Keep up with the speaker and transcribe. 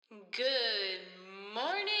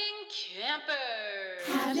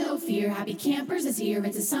Campers! Have no fear, Happy Campers is here.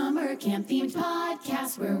 It's a summer camp-themed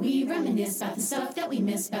podcast where we reminisce about the stuff that we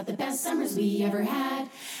miss, about the best summers we ever had.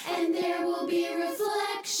 And there will be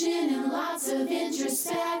reflection and lots of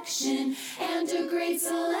introspection and a great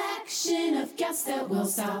selection of guests that will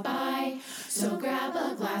stop by. So grab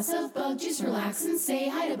a glass of bug juice, relax, and say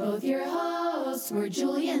hi to both your hosts. We're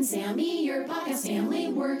Julia and Sammy, your podcast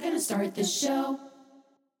family. We're gonna start the show.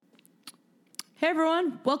 Hey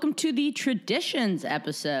everyone, welcome to the Traditions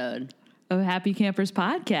episode of Happy Campers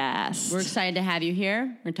Podcast. We're excited to have you here.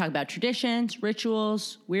 We're going to talk about traditions,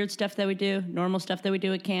 rituals, weird stuff that we do, normal stuff that we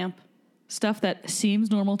do at camp. Stuff that seems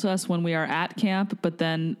normal to us when we are at camp, but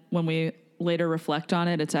then when we later reflect on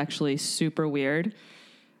it, it's actually super weird.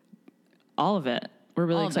 All of it. We're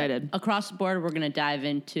really excited. Across the board, we're going to dive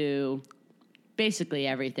into basically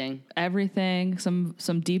everything. Everything. Some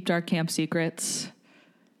deep, dark camp secrets.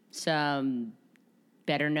 Some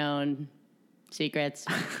better-known secrets.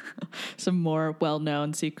 Some more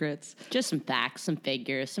well-known secrets. Just some facts, some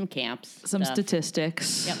figures, some camps. Some stuff.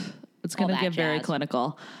 Statistics. Yep. It's going to get very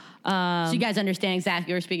clinical. So you guys understand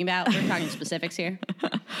exactly what we're speaking about? We're talking specifics here.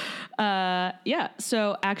 Yeah.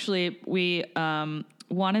 So actually, we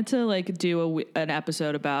wanted to do an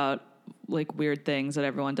episode about weird things that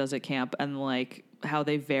everyone does at camp and how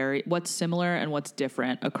they vary, what's similar and what's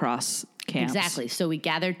different across camps. Exactly. So we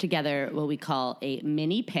gathered together what we call a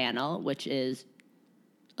mini panel, which is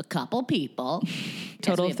a couple people.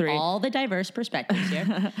 Total we have 3. All the diverse perspectives here.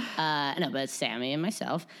 No, but it's Sammy and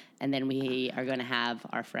myself. And then we are going to have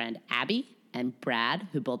our friend Abby and Brad,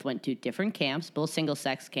 who both went to different camps, both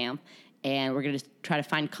single-sex camp. And we're going to try to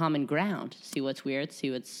find common ground, see what's weird,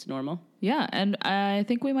 see what's normal. Yeah, and I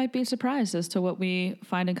think we might be surprised as to what we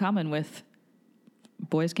find in common with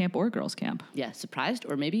boys camp or girls camp. Yeah, surprised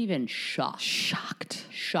or maybe even shocked. Shocked.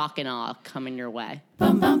 Shock and awe coming your way.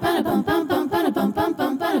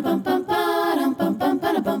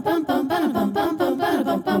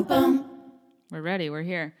 We're ready. We're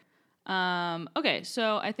here. Okay,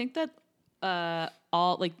 so I think that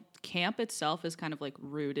camp itself is kind of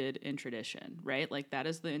rooted in tradition, right? That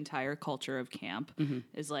is the entire culture of camp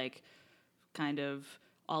is kind of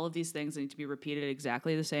all of these things need to be repeated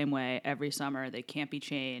exactly the same way every summer. They can't be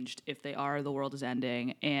changed. If they are, the world is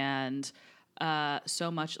ending. And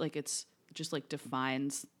so much it's just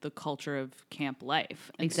defines the culture of camp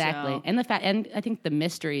life. And exactly. So, and the fact, and I think the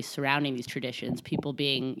mystery surrounding these traditions, people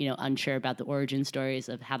being, unsure about the origin stories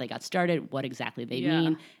of how they got started, what exactly they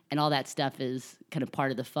mean, and all that stuff is kind of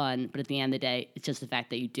part of the fun. But at the end of the day, it's just the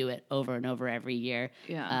fact that you do it over and over every year.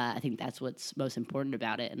 Yeah. I think that's what's most important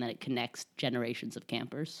about it, and that it connects generations of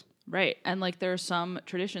campers. Right. And there are some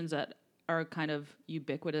traditions that are kind of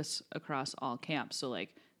ubiquitous across all camps. So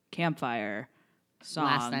campfire, songs.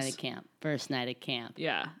 Last night at camp, first night at camp.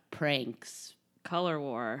 Yeah. Pranks. Color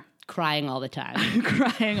war. Crying all the time.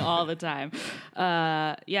 Crying all the time.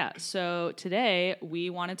 Yeah. So today we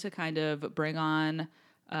wanted to kind of bring on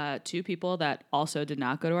 2 people that also did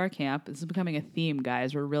not go to our camp. This is becoming a theme,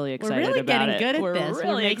 guys. We're really excited about it. We're really getting good at this. We're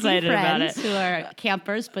really excited about it. Who are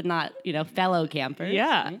campers, but not, fellow campers.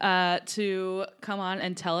 Yeah. Right? To come on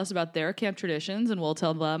and tell us about their camp traditions, and we'll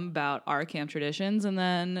tell them about our camp traditions, and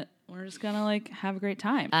then we're just going to have a great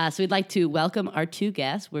time. So we'd like to welcome our 2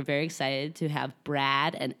 guests. We're very excited to have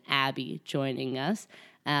Brad and Abby joining us.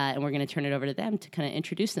 And we're going to turn it over to them to kind of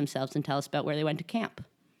introduce themselves and tell us about where they went to camp.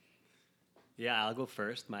 Yeah, I'll go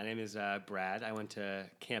first. My name is Brad. I went to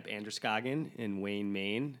Camp Androscoggin in Wayne,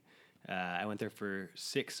 Maine. I went there for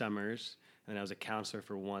 6 summers, and I was a counselor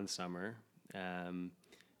for 1 summer. And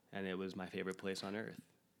it was my favorite place on earth.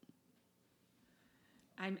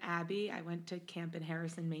 I'm Abby. I went to camp in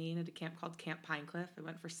Harrison, Maine at a camp called Camp Pinecliff. I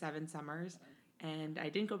went for 7 summers, and I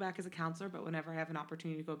didn't go back as a counselor, but whenever I have an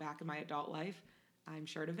opportunity to go back in my adult life, I'm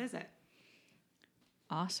sure to visit.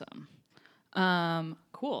 Awesome.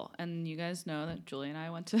 Cool. And you guys know that Julie and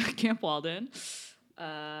I went to Camp Walden.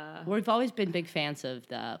 We've always been big fans of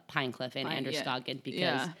the Pinecliff and Androscoggin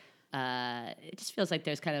because it just feels like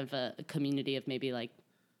there's kind of a community of maybe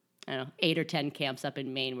 8 or 10 camps up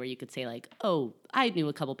in Maine where you could say oh, I knew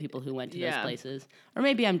a couple people who went to those places. Or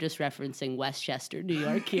maybe I'm just referencing Westchester, New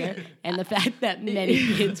York here, and the fact that many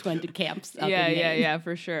kids went to camps up in Maine. Yeah,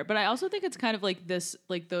 for sure. But I also think it's kind of this,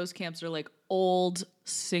 those camps are old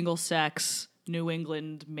single-sex New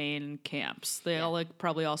England, Maine camps. They all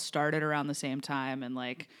probably all started around the same time, and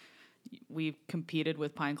we competed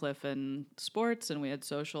with Pinecliff in sports, and we had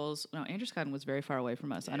socials. No, Androscoggin was very far away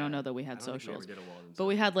from us. Yeah. I don't know that we had socials. But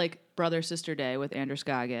we had brother-sister day with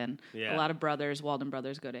Androscoggin. Yeah. A lot of brothers, Walden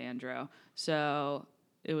brothers, go to Andro. So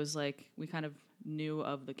it was we kind of knew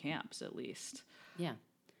of the camps at least. Yeah.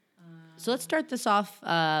 So let's start this off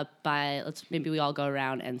maybe we all go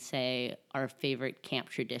around and say our favorite camp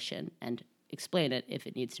tradition and explain it if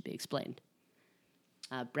it needs to be explained.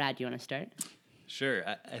 Brad, you want to start? Sure.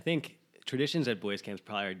 I think traditions at boys' camps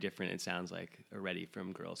probably are different, it sounds like, already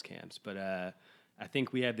from girls' camps. But I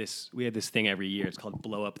think we have this thing every year. It's called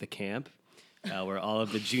Blow Up the Camp, where all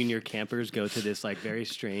of the junior campers go to this like very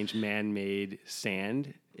strange man-made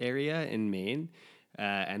sand area in Maine.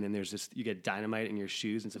 And then there's this, you get dynamite in your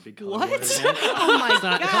shoes. And it's a big color war event. Oh my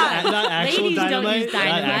God. Not actual Ladies dynamite. don't use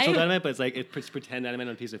dynamite. Not actual dynamite, but it's like it's pretend dynamite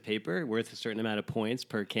on a piece of paper worth a certain amount of points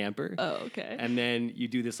per camper. Oh, okay. And then you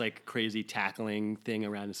do this like crazy tackling thing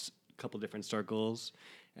around a couple different circles.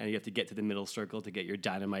 And you have to get to the middle circle to get your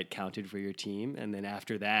dynamite counted for your team. And then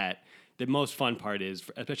after that, the most fun part is,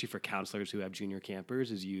 especially for counselors who have junior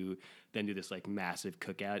campers, is you then do this like massive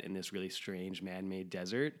cookout in this really strange man-made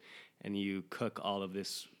desert. And you cook all of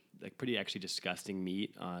this like pretty actually disgusting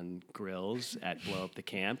meat on grills at Blow Up the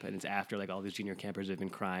Camp. And it's after like all these junior campers have been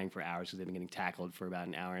crying for hours because they've been getting tackled for about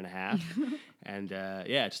an hour and a half. And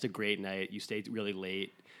yeah, it's just a great night. You stay really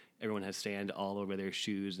late. Everyone has sand all over their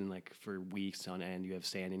shoes, and like for weeks on end, you have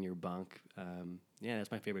sand in your bunk. Yeah,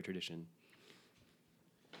 that's my favorite tradition.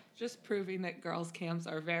 Just proving that girls' camps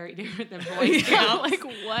are very different than boys' camps. Like,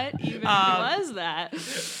 what even was that?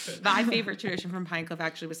 My favorite tradition from Pinecliff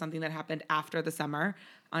actually was something that happened after the summer.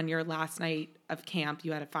 On your last night of camp,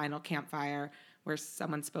 you had a final campfire where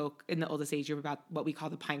someone spoke in the oldest age group about what we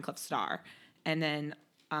call the Pinecliff Star. And then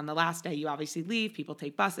on the last day, you obviously leave. People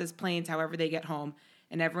take buses, planes, however they get home.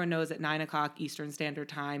 And everyone knows at 9 o'clock Eastern Standard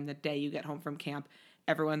Time, the day you get home from camp,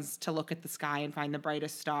 everyone's to look at the sky and find the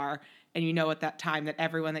brightest star. And you know at that time that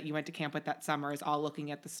everyone that you went to camp with that summer is all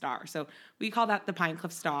looking at the star. So we call that the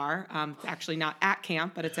Pinecliff Star. It's actually not at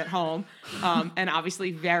camp, but it's at home. And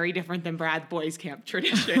obviously very different than Brad's boys' camp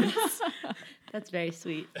traditions. That's very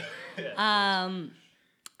sweet.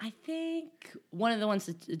 I think one of the ones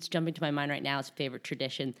that's jumping to my mind right now as a favorite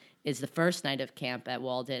tradition is the first night of camp at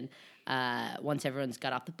Walden. Once everyone's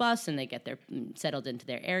got off the bus and they get settled into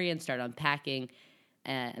their area and start unpacking,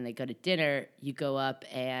 and they go to dinner, you go up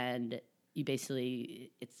and you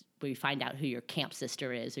basically, it's where you find out who your camp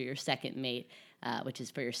sister is or your second mate, which is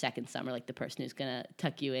for your second summer, like the person who's going to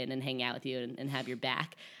tuck you in and hang out with you and have your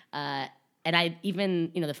back. And I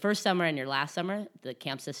even, the first summer and your last summer, the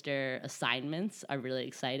camp sister assignments are really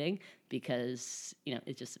exciting because,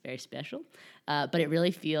 it's just very special. But it really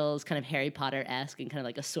feels kind of Harry Potter-esque and kind of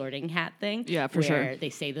like a sorting hat thing. Yeah, for sure. Where they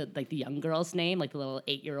say the young girl's name, like the little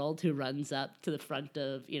 8-year-old who runs up to the front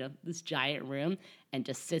of, this giant room and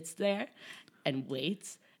just sits there and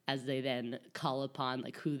waits as they then call upon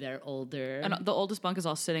like who their older, and the oldest bunk is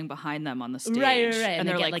all sitting behind them on the stage, right, and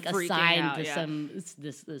they they're get like assigned out, to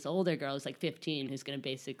this older girl who's like 15 who's gonna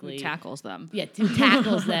basically who tackles them, who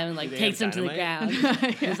tackles them and like takes them to the ground.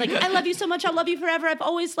 It's like, I love you so much, I'll love you forever, I've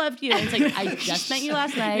always loved you. And it's like, I just met you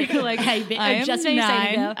last night. Like, I just am met you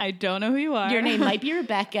 9. ago. I don't know who you are. Your name might be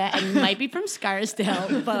Rebecca and you might be from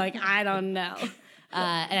Scarsdale, but like I don't know.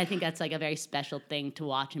 And I think that's like a very special thing to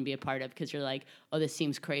watch and be a part of because you're like, oh, this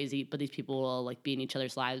seems crazy, but these people will like be in each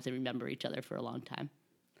other's lives and remember each other for a long time.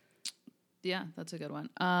 Yeah, that's a good one.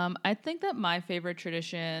 I think that my favorite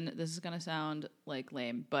tradition, this is going to sound like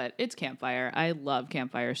lame, but it's campfire. I love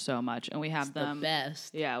campfire so much. And we have them. The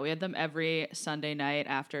best. Yeah, we had them every Sunday night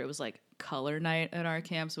after it was like color night at our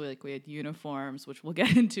camp. So we had uniforms, which we'll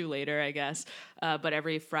get into later, I guess. But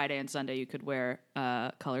every Friday and Sunday you could wear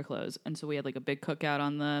color clothes. And so we had like a big cookout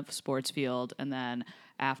on the sports field. And then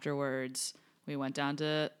afterwards we went down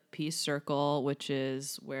to Peace Circle, which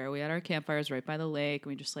is where we had our campfires right by the lake.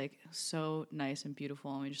 And we just like so nice and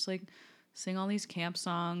beautiful. And we just like sing all these camp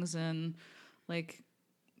songs and like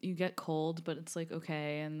you get cold, but it's like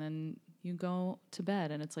okay. And then you go to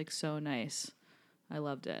bed and it's like so nice. I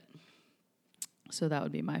loved it. So that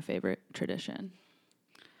would be my favorite tradition.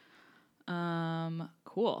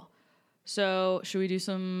 Cool. So should we do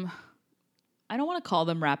some, I don't want to call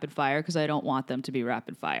them rapid fire because I don't want them to be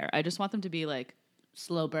rapid fire. I just want them to be like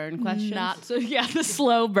slow burn questions. Not so, yeah, the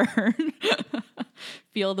slow burn.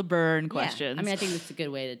 Feel the burn questions. I mean, I think that's a good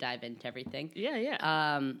way to dive into everything.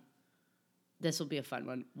 Yeah. This will be a fun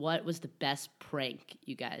one. What was the best prank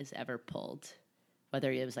you guys ever pulled?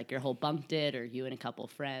 Whether it was like your whole bunk did or you and a couple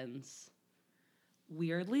friends.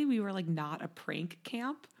 Weirdly, we were like not a prank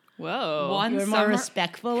camp. Whoa. You were more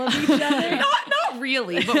respectful of each other? Not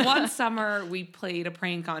really, but one summer we played a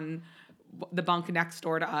prank on the bunk next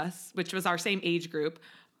door to us, which was our same age group.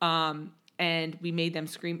 And and we made them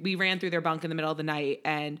scream. We ran through their bunk in the middle of the night,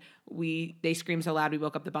 and they screamed so loud we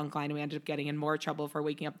woke up the bunk line, and we ended up getting in more trouble for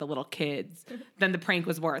waking up the little kids than the prank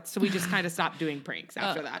was worth. So we just kind of stopped doing pranks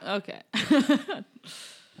after that. Okay.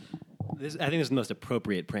 I think this is the most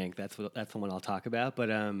appropriate prank. That's the one I'll talk about. But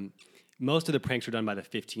most of the pranks were done by the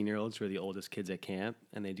 15-year-olds who are the oldest kids at camp,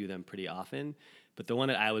 and they do them pretty often. But the one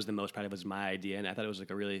that I was the most proud of was my idea, and I thought it was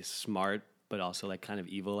like a really smart but also like kind of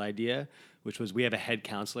evil idea, which was we have a head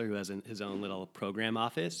counselor who has his own little program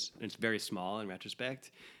office, and it's very small in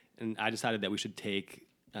retrospect. And I decided that we should take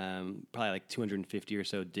probably like 250 or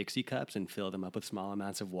so Dixie cups and fill them up with small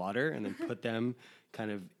amounts of water, and then put them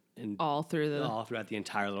kind of all throughout the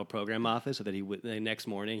entire little program office, so that the next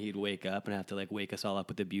morning he'd wake up and have to like wake us all up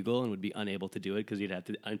with the bugle, and would be unable to do it because he'd have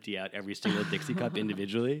to empty out every single Dixie cup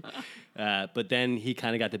individually. But then he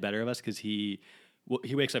kind of got the better of us because he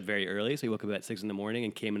wakes up very early, so he woke up at 6 a.m.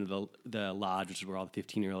 and came into the lodge, which is where all the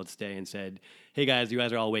 15-year-olds stay, and said, "Hey guys, you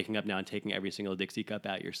guys are all waking up now and taking every single Dixie cup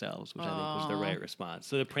out yourselves," which I think was the right response.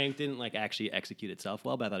 So the prank didn't like actually execute itself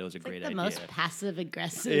well, but I thought it was a great idea. The most passive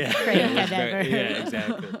aggressive prank I've ever. Yeah,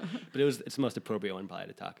 exactly. But it's the most appropriate one probably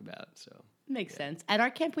to talk about. So makes sense. At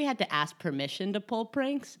our camp, we had to ask permission to pull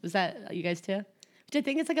pranks. Was that you guys too? Which I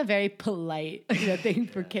think it's like a very polite thing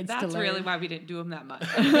for kids to learn. That's really why we didn't do them that much.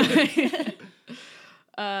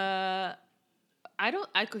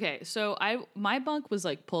 My bunk was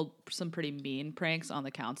like pulled some pretty mean pranks on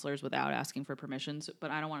the counselors without asking for permissions,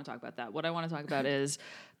 but I don't want to talk about that. What I want to talk about is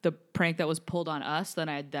the prank that was pulled on us that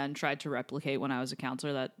I then tried to replicate when I was a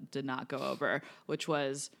counselor that did not go over, which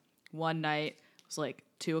was one night, it was like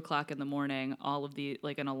 2:00 in the morning, all of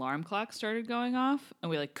an alarm clock started going off,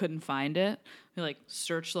 and we like couldn't find it. We like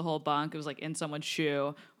searched the whole bunk. It was like in someone's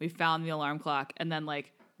shoe. We found the alarm clock, and then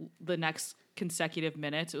like the next consecutive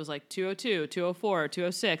minutes, it was like 2:02, 2:04,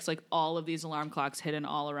 2:06, like all of these alarm clocks hidden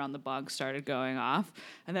all around the bunk started going off.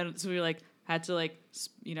 And then so we like had to like,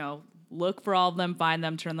 look for all of them, find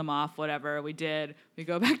them, turn them off, whatever. We did. We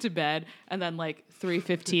go back to bed, and then like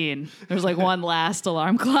 3:15, there's like one last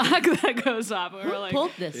alarm clock that goes off. And we were like,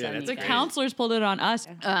 pulled this on the counselors pulled it on us.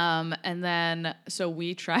 And then so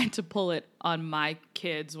we tried to pull it on my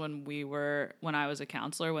kids when I was a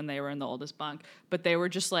counselor, when they were in the oldest bunk, but they were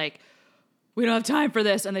just like, "We don't have time for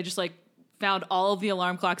this," and they just like found all of the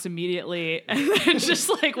alarm clocks immediately, and then just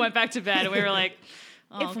like went back to bed. And we were like,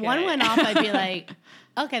 if one went off, I'd be like,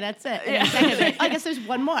 "Okay, that's it." And second, I guess there's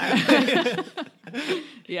one more.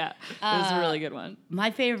 Yeah, it was a really good one.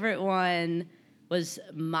 My favorite one was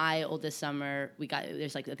my oldest summer.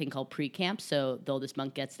 There's like a thing called pre-camp, so the oldest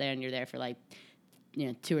bunk gets there, and you're there for like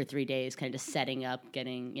 2 or 3 days, kind of just setting up,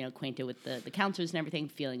 getting acquainted with the counselors and everything,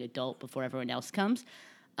 feeling adult before everyone else comes.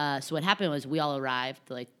 So what happened was we all arrived,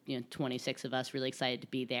 26 of us, really excited to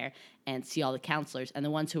be there and see all the counselors. And the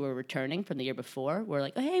ones who were returning from the year before were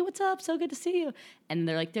like, "Oh, hey, what's up? So good to see you." And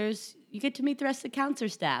they're like, you get to meet the rest of the counselor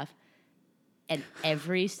staff. And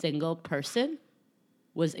every single person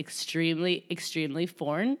was extremely, extremely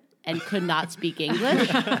foreign and could not speak English.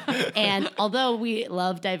 And although we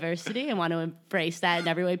love diversity and want to embrace that in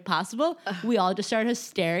every way possible, we all just started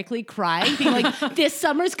hysterically crying, being like, "This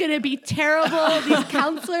summer's going to be terrible. These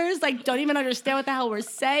counselors don't even understand what the hell we're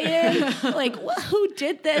saying. Who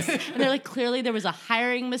did this?" And they're like, "Clearly there was a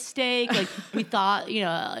hiring mistake. We thought,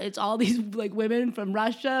 it's all these women from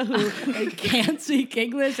Russia who can't speak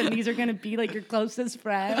English, and these are going to be your closest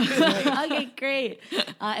friends." And we're like, "Okay, great."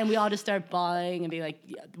 And we all just start bawling and be like,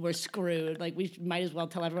 "Yeah, we're screwed. We might as well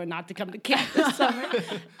tell everyone not to come to camp this summer."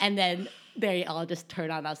 And then they all just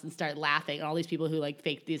turn on us and start laughing. And all these people who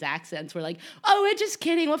faked these accents were like, "Oh, we're just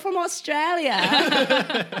kidding. We're from Australia."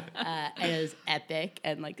 And it was epic.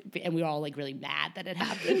 And we were all really mad that it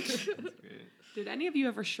happened. Did any of you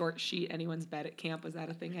ever short sheet anyone's bed at camp? Was that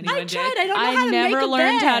a thing anyone did? I don't know how to make a bed. I never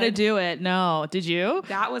learned how to do it. No. Did you?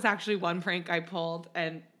 That was actually one prank I pulled,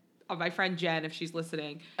 and my friend Jen, if she's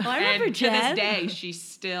listening. Oh, I remember Jen. To this day, she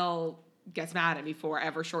still gets mad at me for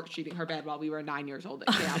ever short sheeting her bed while we were 9 years old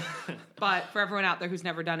at camp. But for everyone out there who's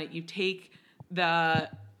never done it, you take the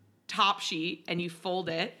top sheet and you fold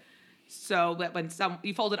it so that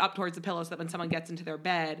you fold it up towards the pillow so that when someone gets into their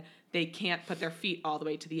bed, they can't put their feet all the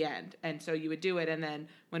way to the end. And so you would do it, and then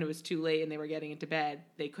when it was too late and they were getting into bed,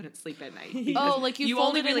 they couldn't sleep at night. You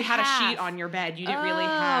only really had half. a sheet on your bed. You didn't really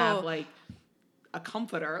have a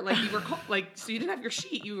comforter, you were so you didn't have your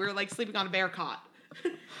sheet. You were sleeping on a bear cot.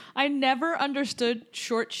 I never understood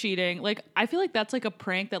short sheeting. I feel like that's a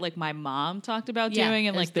prank that my mom talked about doing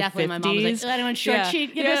in the 50s. My mom was like, "Anyone short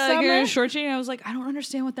sheet? You're short sheeting." I was like, I don't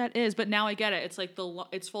understand what that is, but now I get it. It's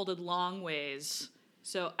it's folded long ways.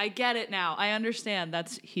 So I get it now. I understand.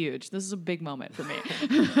 That's huge. This is a big moment for me.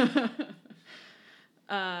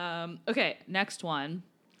 Okay, next one.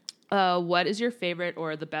 What is your favorite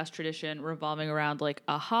or the best tradition revolving around like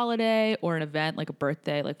a holiday or an event, like a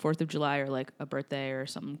birthday, like 4th of July or like a birthday or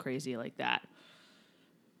something crazy like that?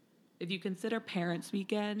 If you consider Parents'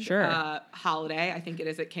 Weekend holiday, I think it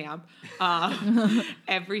is at camp.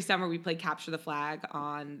 Every summer we play Capture the Flag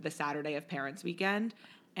on the Saturday of Parents' Weekend.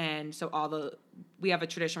 And so we have a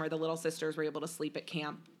tradition where the little sisters were able to sleep at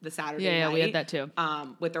camp the Saturday night. Yeah, we had that too.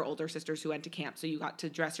 With their older sisters who went to camp. So you got to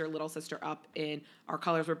dress your little sister up in, our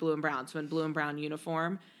colors were blue and brown, so in blue and brown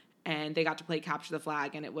uniform. And they got to play Capture the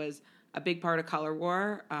Flag. And it was a big part of Color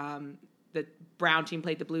War. The brown team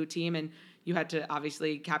played the blue team, and you had to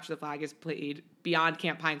obviously Capture the Flag is played beyond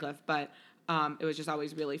Camp Pinecliff, but it was just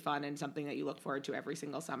always really fun and something that you look forward to every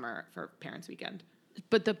single summer for Parents' Weekend.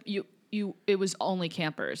 But it was only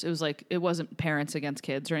campers. It was like, it wasn't parents against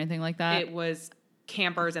kids or anything like that. It was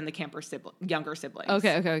campers and the camper younger siblings.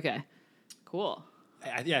 Okay. Cool.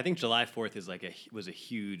 I think July 4th is was a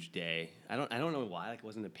huge day. I don't know why. Like, it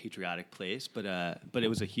wasn't a patriotic place, but it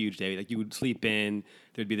was a huge day. Like, you would sleep in.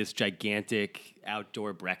 There'd be this gigantic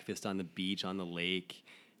outdoor breakfast on the beach on the lake,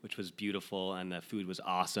 which was beautiful, and the food was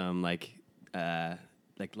awesome. Like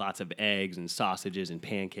lots of eggs and sausages and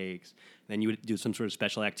pancakes. And then you would do some sort of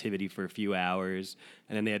special activity for a few hours,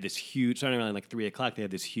 and then they had this huge, starting around like 3:00, they had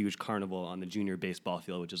this huge carnival on the junior baseball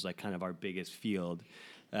field, which is like kind of our biggest field.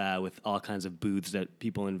 With all kinds of booths that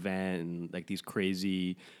people invent and like these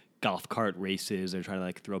crazy golf cart races. They're trying to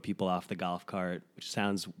like throw people off the golf cart, which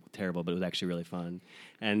sounds terrible, but it was actually really fun.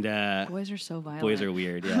 And boys are so violent. Boys are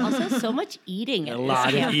weird. Yeah. Also, so much eating. A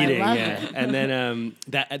lot of eating. Yeah. And then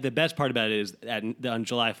the best part about it is on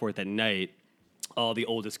July 4th at night, all the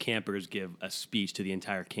oldest campers give a speech to the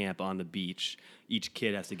entire camp on the beach. Each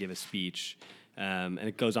kid has to give a speech. And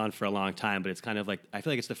it goes on for a long time, but it's kind of like, I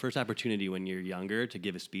feel like it's the first opportunity when you're younger to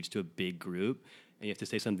give a speech to a big group, and you have to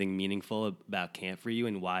say something meaningful about camp for you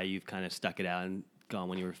and why you've kind of stuck it out and gone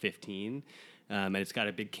when you were 15. And it's got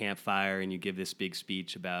a big campfire, and you give this big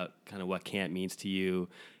speech about kind of what camp means to you.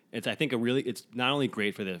 It's, I think, it's not only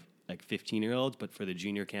great for the like 15-year-olds, but for the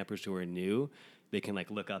junior campers who are new. They can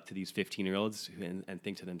like look up to these 15-year-olds and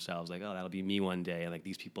think to themselves like, oh, that'll be me one day. And like,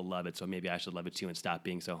 these people love it, so maybe I should love it too and stop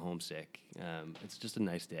being so homesick. It's just a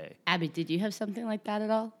nice day. Abby, did you have something like that at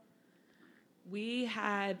all? We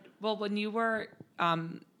had, when you were,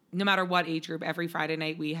 no matter what age group, every Friday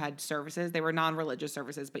night we had services. They were non-religious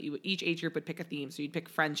services, but each age group would pick a theme. So you'd pick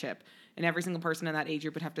friendship, and every single person in that age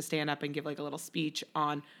group would have to stand up and give like a little speech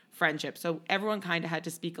on friendship. So everyone kind of had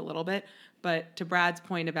to speak a little bit. But to Brad's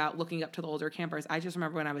point about looking up to the older campers, I just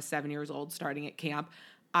remember when I was 7 years old starting at camp,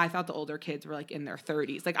 I thought the older kids were like in their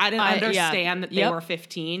 30s. Like, I didn't understand that they were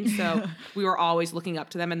 15. So we were always looking up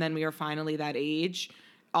to them. And then we were finally that age.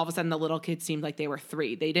 All of a sudden the little kids seemed like they were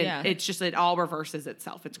 3. They didn't. Yeah. It's just, it all reverses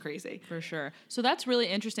itself. It's crazy. For sure. So that's really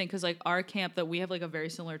interesting because like our camp, that we have like a very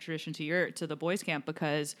similar tradition to the boys' camp,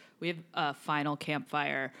 because we have a final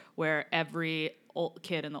campfire where every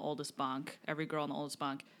kid in the oldest bunk, every girl in the oldest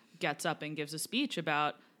bunk gets up and gives a speech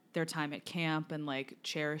about their time at camp and like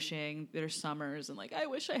cherishing their summers and like, I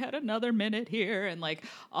wish I had another minute here, and like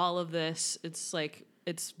all of this. It's like,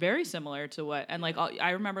 it's very similar to what, and like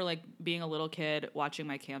I remember like being a little kid watching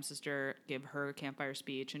my camp sister give her campfire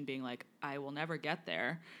speech and being like, I will never get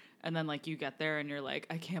there. And then like you get there and you're like,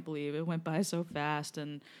 I can't believe it went by so fast.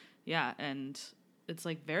 And yeah, and it's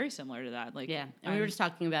like very similar to that. Like, yeah. And we were just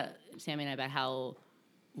talking about, Sammy and I, about how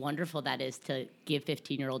wonderful that is to give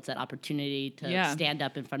 15-year-olds that opportunity to stand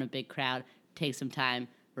up in front of a big crowd, take some time,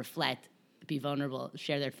 reflect, be vulnerable,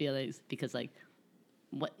 share their feelings, because like,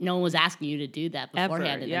 no one was asking you to do that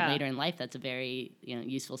beforehand, and then later in life, that's a very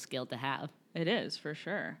useful skill to have. It is, for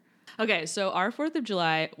sure. Okay, so our 4th of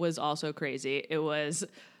July was also crazy. It was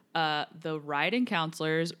the riding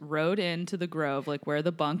counselors rode into the Grove, like where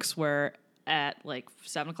the bunks were, at like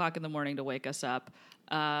 7 o'clock in the morning to wake us up.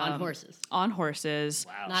 On horses.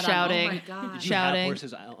 Wow. Not shouting. Oh my God. Did you have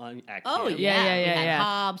horses on at Oh, camp? yeah. We had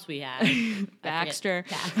Hobbs. We had Baxter.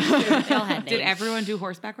 They all had names. Did everyone do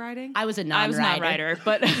horseback riding? I was a non-rider. I was not rider,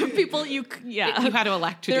 but people, you had to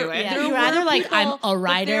elect to do it. Yeah, you're either like, I'm a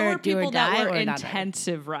rider, there were do or people die, that were or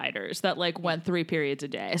intensive riders that like went 3 periods a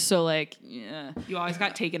day. So like, yeah. You always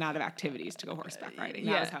got taken out of activities to go horseback riding.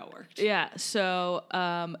 That was how it worked. Yeah. So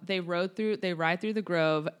they ride through the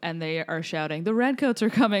Grove, and they are shouting, "The redcoats are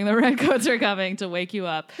coming! The redcoats are coming!" to wake you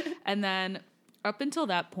up. And then up until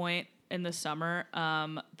that point, in the summer,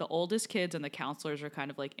 the oldest kids and the counselors are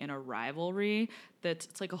kind of like in a rivalry.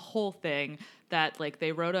 It's like a whole thing that like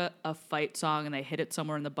they wrote a fight song and they hit it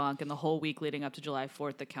somewhere in the bunk, and the whole week leading up to July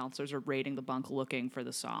 4th, the counselors are raiding the bunk looking for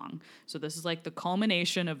the song. So this is like the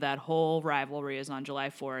culmination of that whole rivalry is on July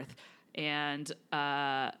 4th. And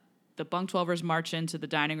the bunk 12ers march into the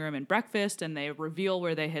dining room and breakfast, and they reveal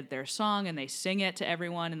where they hid their song, and they sing it to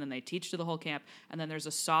everyone, and then they teach to the whole camp. And then there's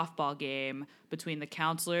a softball game between the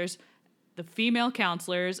counselors, the female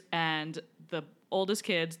counselors, and the oldest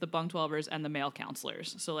kids, the bunk 12ers, and the male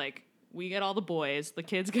counselors. So, like, we get all the boys, the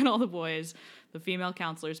kids get all the boys, the female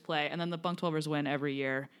counselors play, and then the bunk 12ers win every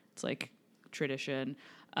year. It's like tradition.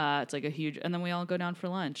 It's like a huge, and then we all go down for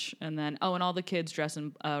lunch. And then, and all the kids dress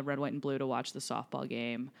in red, white, and blue to watch the softball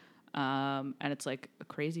game. And it's like a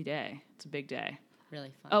crazy day. It's a big day.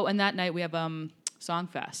 Really fun. Oh, and that night we have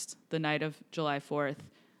Songfest, the night of July 4th.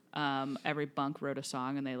 Every bunk wrote a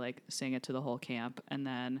song and they like sing it to the whole camp. And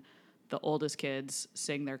then the oldest kids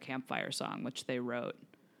sing their campfire song, which they wrote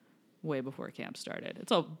way before camp started.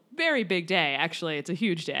 It's a very big day, actually. It's a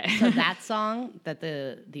huge day. So that song that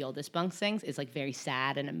the oldest bunk sings is like very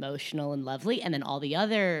sad and emotional and lovely. And then all the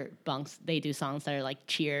other bunks, they do songs that are like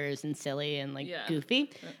cheers and silly and like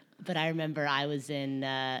goofy. But I remember I was in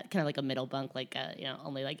kind of like a middle bunk, like,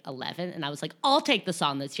 only like 11. And I was like, I'll take the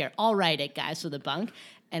song this year. I'll write it, guys, for the bunk.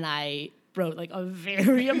 And I wrote like a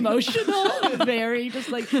very emotional, very just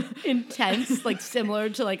like intense, like similar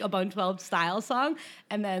to like a Bunk 12 style song.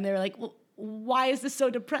 And then they were like, well, why is this so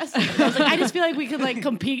depressing? And I was like, I just feel like we could like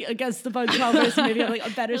compete against the Bunk 12ers and maybe have like a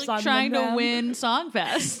better song like trying than them. To win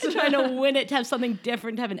Songfest. Trying to win it, to have something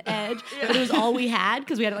different, to have an edge. Yeah. But it was all we had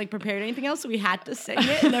because we hadn't like prepared anything else, so we had to sing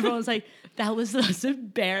it. And everyone was like, that was the most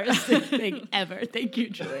embarrassing thing ever. Thank you,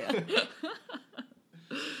 Julia.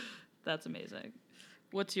 That's amazing.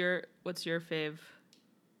 What's your fave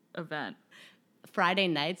event? Friday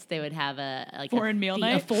nights they would have a foreign meal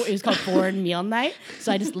night. It was called foreign meal night.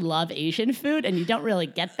 So I just love Asian food, and you don't really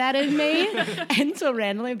get that in Maine. And so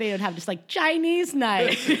randomly they would have just like Chinese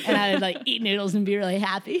night, and I would like eat noodles and be really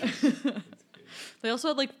happy. They also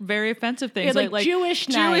had like very offensive things, like Jewish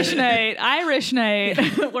night, Irish night,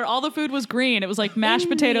 where all the food was green. It was like mashed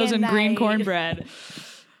potatoes and green cornbread.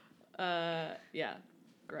 Yeah,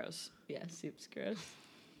 gross. Yeah, soup's gross.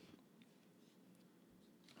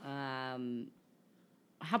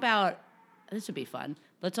 How about, this would be fun.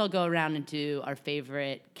 Let's all go around and do our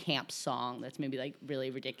favorite camp song that's maybe like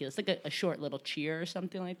really ridiculous, like a short little cheer or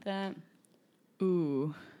something like that.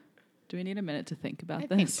 Ooh. Do we need a minute to think about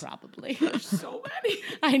this? I think probably. There's so many.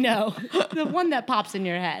 I know. The one that pops in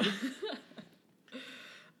your head.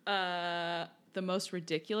 The most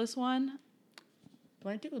ridiculous one?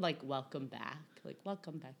 Want to do like Welcome Back? Like,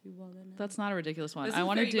 welcome back, you all. That's not a ridiculous one. This I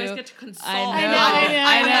want to do. You guys get to console.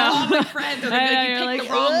 I know. All my friends are going to pick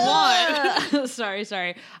the wrong one.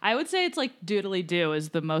 Sorry. I would say it's like Doodly Doo is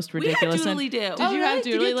the most ridiculous. We had Doodly Doo. Did you have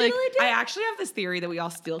Doodly? Like, I actually have this theory that we all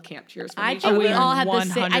steal camp cheers from each other. We all had the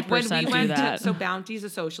same. When we went that. So Bounty's a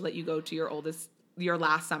social that you go to your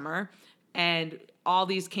last summer, and all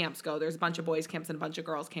these camps go. There's a bunch of boys camps and a bunch of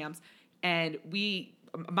girls camps, and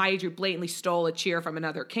my age group blatantly stole a cheer from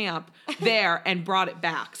another camp there and brought it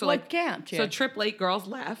back. So what camp cheer? So Trip Lake girls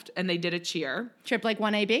left and they did a cheer. Trip Lake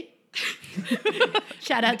 1AB?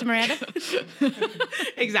 Shout out to Miranda.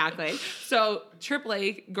 Exactly. So Trip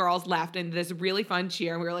Lake girls left and this really fun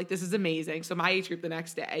cheer. And we were like, this is amazing. So my age group the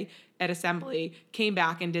next day at assembly came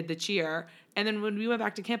back and did the cheer. And then when we went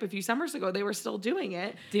back to camp a few summers ago, they were still doing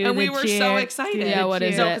it. And we were so excited. Yeah, what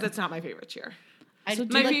is it? Because it's not my favorite cheer. I do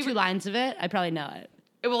like 2 lines of it. I probably know it.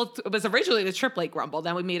 Well, it was originally the Trip Lake Rumble.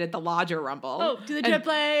 Then we made it the Lodger Rumble. Oh, do the Trip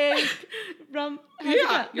Lake Rumble.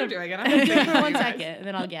 Yeah, you're doing it. I'm going to do it for 1 second, and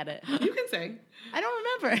then I'll get it. You can sing. I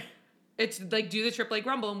don't remember. It's like, do the Trip Lake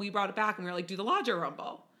Rumble, and we brought it back, and we were like, do the Lodger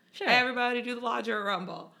Rumble. Sure. Everybody do the Lodger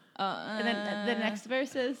Rumble. And then the next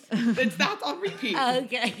verse is? That's on repeat.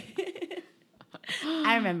 Okay.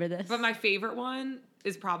 I remember this. But my favorite one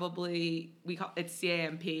is probably, it's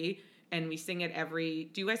CAMP. And we sing it do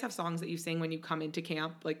you guys have songs that you sing when you come into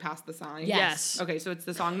camp, like past the sign? Yes. Okay, so it's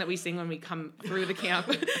the song that we sing when we come through the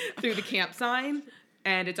camp, through the camp sign.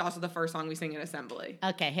 And it's also the first song we sing in assembly.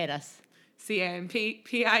 Okay, hit us. CMP,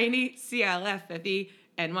 PINE, CLFFE.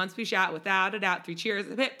 And once we shout without a doubt 3 cheers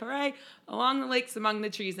of hip hooray, along the lakes, among the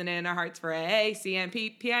trees, and in our hearts for a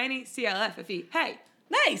CMP, PINE, CLFFE. Hey!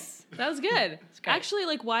 Nice. That was good. Actually,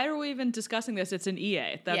 like, why are we even discussing this? It's an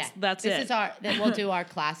EA. That's it. Then we'll do our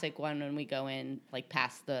classic one when we go in, like,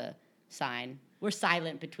 past the sign. We're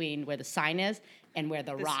silent between where the sign is and where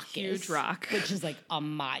the rock is. Huge rock. Which is, like, a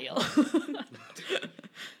mile.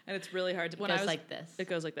 And it's really hard to. It goes like this. It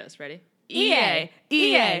goes like this. Ready? EA,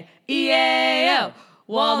 EA-O.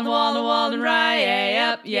 Walden, Rye,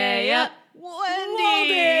 up, yay, up.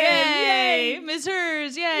 Wendy, yay. Miss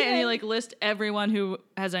Hers, yay. And you like list everyone who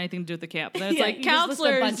has anything to do with the camp. And then it's Yeah, like you just list a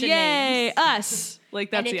bunch counselors, of yay, names. us.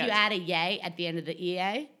 Like that's And if the you end. add a yay at the end of the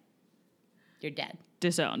EA, you're dead.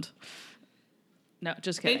 Disowned. No,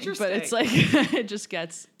 just kidding. Interesting. But it's like it just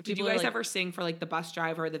gets. Did you guys ever sing for like the bus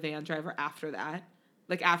driver or the van driver after that?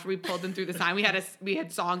 Like after we pulled them through the sign, we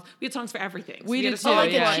had songs for everything. So We did had a too,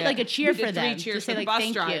 song Like a cheer We did for 3 them. cheers to say for the like bus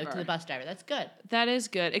thank you driver. to the bus driver. That's good. That is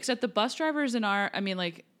good. Except the bus drivers in our. I mean,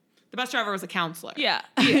 like. The bus driver was a counselor. Yeah.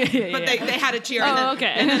 But they had a cheer. And then,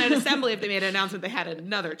 okay. And then at assembly, if they made an announcement, they had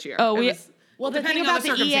another cheer. Oh, Well, The thing depending on about the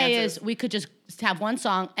EA circumstances. is we could just have one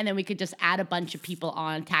song and then we could just add a bunch of people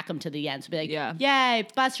on, tack them to the end. So be like, Yeah. yay,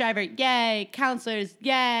 bus driver, yay, counselors,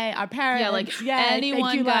 yay, our parents, Yeah, like yay, thank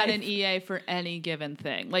anyone you, got life. an EA for any given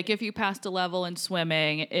thing. Like if you passed a level in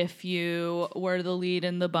swimming, if you were the lead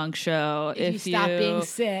in the bunk show, if you stop being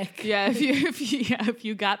sick. Yeah, if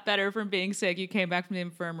you got better from being sick, you came back from the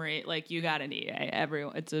infirmary, like you got an EA.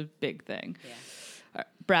 Everyone, it's a big thing. Yeah.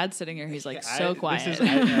 Brad's sitting here; he's like so quiet.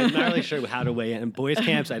 I'm not really sure how to weigh in. Boys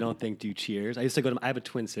camps, I don't think do cheers. I used to go to. I have a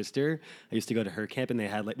twin sister. I used to go to her camp, and they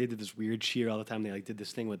did this weird cheer all the time. They like did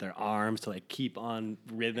this thing with their arms to like keep on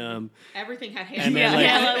rhythm. Everything had hands. And then,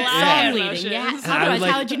 like, Song leading. emotions. Yeah. I would, Otherwise,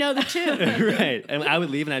 like- how would you know the two? Right. And I would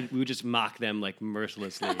leave, and we would just mock them like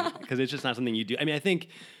mercilessly because it's just not something you do. I mean, I think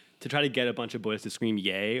to try to get a bunch of boys to scream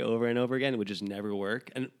 "yay" over and over again would just never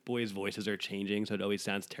work. And boys' voices are changing, so it always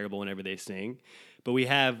sounds terrible whenever they sing. But we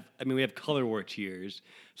have color war cheers.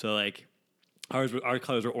 So like our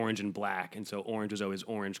colors were orange and black, and so orange was always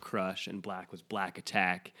Orange Crush, and black was Black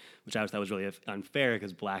Attack, which I thought was really unfair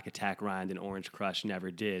because Black Attack rhymed and Orange Crush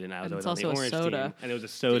never did, and I was And always it's on the also a orange soda. team, and it was a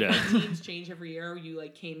soda. Teams change every year. Or you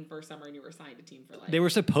like came for summer and you were assigned a team for life. They were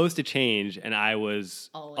supposed to change, and I was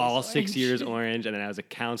Always all 6 orange. years orange, and then I was a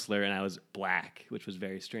counselor, and I was black, which was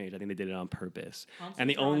very strange. I think they did it on purpose. And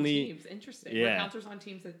the Counselors were on only teams. Interesting. Yeah. Were counselors on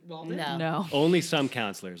teams at Walden? No. No. only some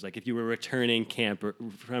counselors, like if you were returning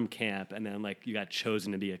from camp, and then like you got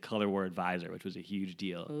chosen to be a color war advisor, which was a huge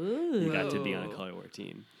deal. You got to be on a color war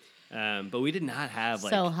team. But we did not have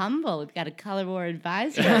like So humble. We've got a color war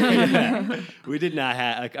advisor. we did not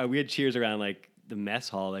have like we had cheers around like the mess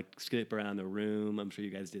hall, like skip around the room. I'm sure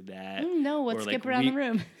you guys did that. No, what's Or, skip like, around the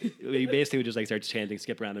room? We basically would just like start chanting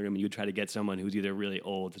 "skip around the room," and you'd try to get someone who's either really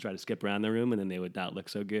old to try to skip around the room, and then they would not look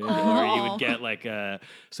so good, or you would get like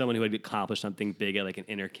someone who had accomplished something big at like an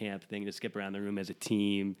inter camp thing to skip around the room as a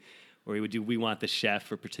team. Or we would do "We Want the Chef"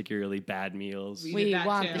 for particularly bad meals. We We did that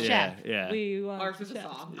want too. the Yeah, chef. yeah. We want Ours was the a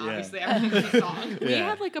chef. song. Yeah. Obviously, everything was a song. We Yeah.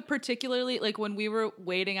 had like a particularly like when we were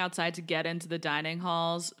waiting outside to get into the dining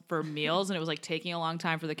halls for meals, and it was like taking a long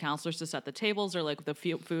time for the counselors to set the tables, or like the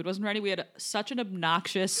food wasn't ready. We had such an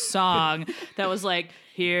obnoxious song that was like,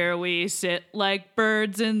 "Here we sit like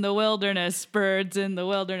birds in the wilderness, birds in the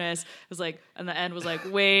wilderness." It was like, and the end was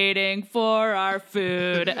like, "Waiting for our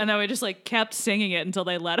food," and then we just like kept singing it until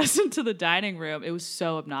they let us into the dining room. It was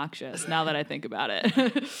so obnoxious. Now that I think about it.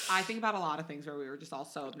 I think about a lot of things where we were just all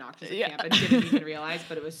so obnoxious at Yeah. camp and didn't even realize,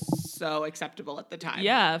 but it was so acceptable at the time.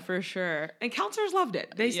 Yeah, for sure. And counselors loved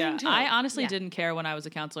it. They sang too. I honestly Yeah. didn't care when I was a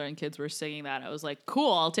counselor and kids were singing that. I was like,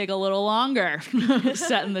 cool, I'll take a little longer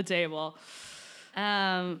setting the table.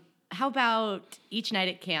 How about each night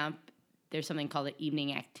at camp, there's something called an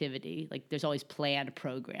evening activity. Like there's always planned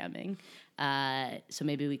programming. So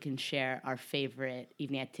maybe we can share our favorite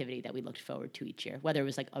evening activity that we looked forward to each year, whether it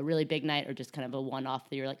was like a really big night or just kind of a one-off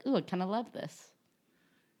that you're like, ooh, I kind of love this.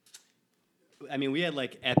 I mean, we had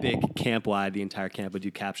like epic camp-wide. The entire camp would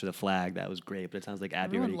do Capture the Flag. That was great. But it sounds like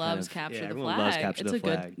Abby Everyone already loves kind of, Capture the everyone Flag. loves Capture It's the a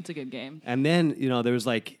Flag. it's a good game. And then there was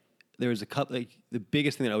a couple. Like the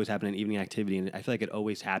biggest thing that always happened in evening activity, and I feel like it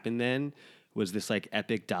always happened then, was this like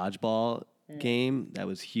epic dodgeball game that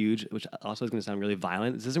was huge, which also is going to sound really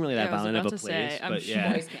violent. This isn't really that Yeah, I was violent of a about to say, place, I'm but sure.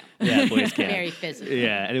 yeah, Boys camp. yeah, boys camp. Very physical.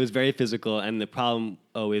 Yeah, and it was very physical. And the problem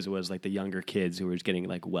always was like the younger kids who were just getting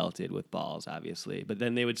like welted with balls, obviously. But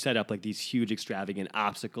then they would set up like these huge, extravagant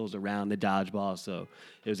obstacles around the dodgeball. So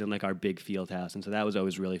it was in like our big field house, and so that was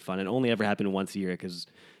always really fun. It only ever happened once a year because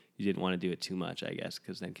you didn't want to do it too much, I guess,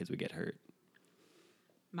 because then kids would get hurt.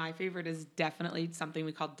 My favorite is definitely something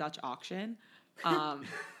we call Dutch auction. I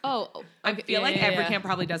feel like every camp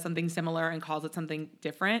probably does something similar and calls it something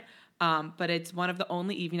different. But it's one of the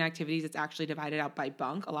only evening activities that's actually divided out by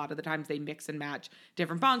bunk. A lot of the times they mix and match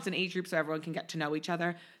different bunks and age groups so everyone can get to know each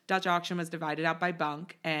other. Dutch auction was divided out by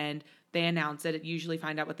bunk, and they announce it. You usually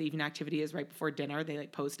find out what the evening activity is right before dinner. They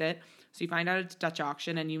like post it. So you find out it's Dutch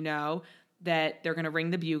auction, and that they're going to ring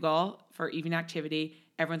the bugle for evening activity.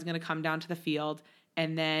 Everyone's going to come down to the field,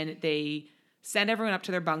 and then they send everyone up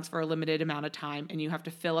to their bunks for a limited amount of time, and you have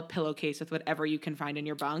to fill a pillowcase with whatever you can find in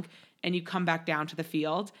your bunk, and you come back down to the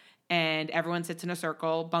field, and everyone sits in a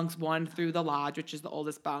circle, bunks 1 through the lodge, which is the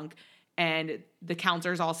oldest bunk, and the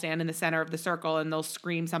counselors all stand in the center of the circle, and they'll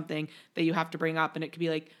scream something that you have to bring up, and it could be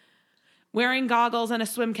like, wearing goggles and a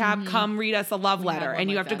swim cap, come read us a love letter. And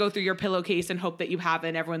you have to go through your pillowcase and hope that you have it,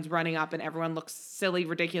 and everyone's running up, and everyone looks silly,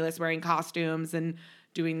 ridiculous, wearing costumes and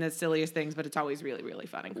doing the silliest things, but it's always really, really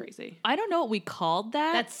fun and crazy. I don't know what we called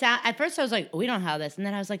that. At first I was like, we don't have this. And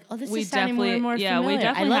then I was like, oh, this We is sounding more and more definitely- familiar. we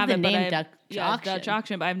definitely I love have the it, but name Dutch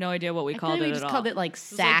auction, but I have no idea what we called it we at just all. called it like It was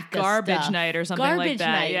sack like garbage of stuff. night or something Garbage like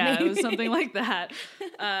that. night, Yeah, it was maybe. something like that.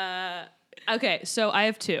 Okay, so I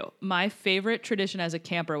have 2. My favorite tradition as a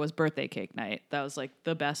camper was birthday cake night. That was like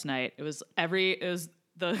the best night.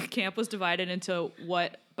 The camp was divided into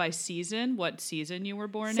what season you were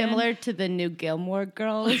born in. Similar to the new Gilmore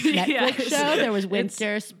Girls Netflix Yes. show. There was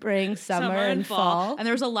winter, spring, summer, and fall. And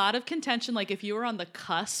there was a lot of contention. Like if you were on the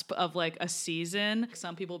cusp of like a season,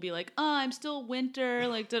 some people would be like, "Oh, I'm still winter."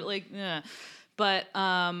 But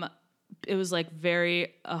it was like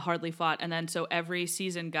very hardly fought. And then so every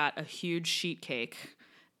season got a huge sheet cake.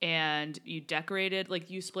 And you decorated, like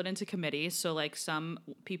you split into committees. So like some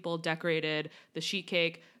people decorated the sheet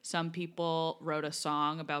cake. Some people wrote a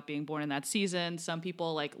song about being born in that season. Some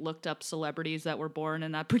people like looked up celebrities that were born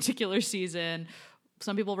in that particular season.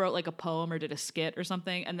 Some people wrote like a poem or did a skit or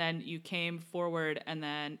something. And then you came forward and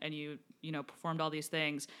you performed all these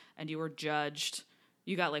things and you were judged.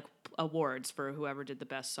 You got like awards for whoever did the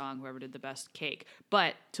best song, whoever did the best cake.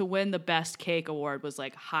 But to win the best cake award was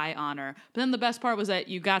like high honor. But then the best part was that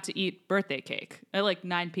you got to eat birthday cake at like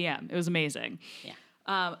 9 p.m. It was amazing. Yeah.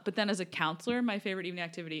 But then as a counselor, my favorite evening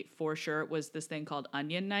activity for sure was this thing called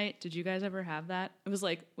Onion Night. Did you guys ever have that? It was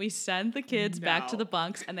like we send the kids back to the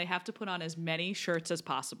bunks and they have to put on as many shirts as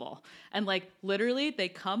possible. And like literally they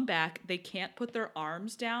come back, they can't put their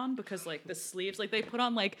arms down because like the sleeves, like they put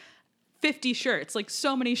on like 50 shirts, like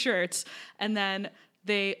so many shirts. And then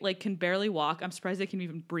they like can barely walk. I'm surprised they can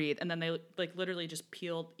even breathe. And then they like literally just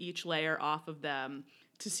peeled each layer off of them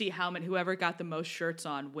to see whoever got the most shirts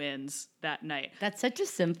on wins that night. That's such a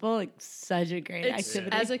simple, like such a great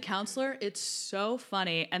activity. As a counselor, it's so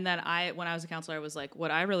funny. And then when I was a counselor, I was like,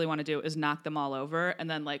 what I really want to do is knock them all over. And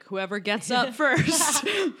then like whoever gets up first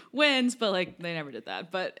wins. But like they never did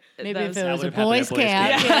that. But maybe if it was a boys'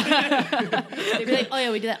 camp. Yeah. They'd be like, oh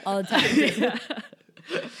yeah, we do that all the time. Yeah.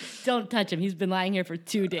 Don't touch him. He's been lying here for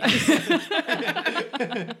 2 days.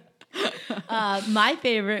 My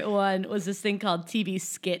favorite one was this thing called TV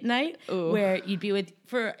skit night, where you'd be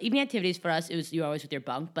for evening activities for us, you're always with your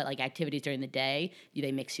bunk, but like activities during the day,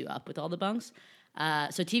 they mix you up with all the bunks.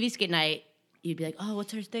 So TV skit night, you'd be like, oh,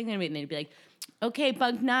 what's our thing? And they'd be like, okay,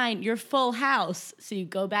 bunk 9, you're full house. So you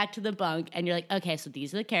go back to the bunk and you're like, okay, so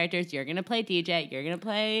these are the characters. You're going to play DJ. You're going to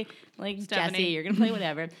play like Stephanie. Jesse. You're going to play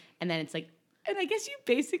whatever. And then it's like, and I guess you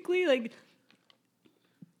basically like,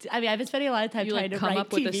 I've been spending a lot of time trying to write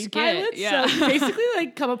up with a TV skit. pilots. Yeah. So you basically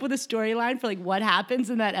like come up with a storyline for like what happens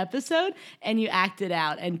in that episode and you act it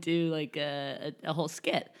out and do like a whole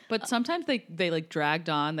skit. But sometimes they like dragged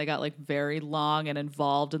on. They got like very long and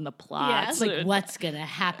involved in the plot. Yeah, it's like what's going to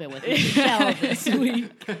happen with Michelle this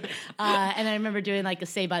week. And I remember doing like a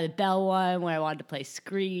Saved by the Bell one where I wanted to play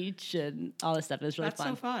Screech and all this stuff. It was really That's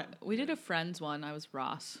fun. so fun. We did a Friends one. I was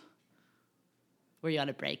Ross. Were you on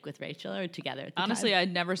a break with Rachel or together at the Honestly, time?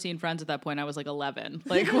 I'd never seen Friends at that point. I was like 11.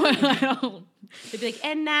 Like, I don't. They'd be like,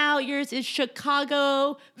 and now yours is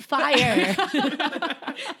Chicago Fire.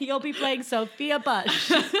 You'll be playing Sophia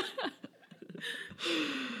Bush.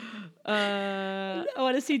 I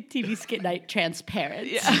want to see TV skit night Transparent.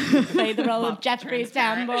 Yeah. Play the role of Jeffrey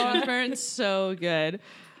Tambor. Transparent's so good.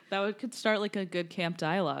 Could start like a good camp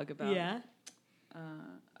dialogue about. Yeah.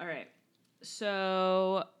 All right.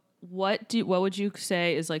 So what would you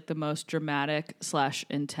say is like the most dramatic /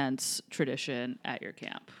 intense tradition at your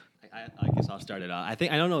camp? I guess I'll start it off. I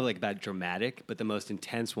don't know like about dramatic, but the most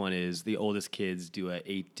intense one is the oldest kids do an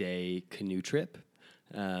 8-day canoe trip.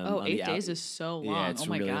 8 days is so long. Yeah, it's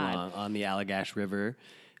really long on the Allagash River,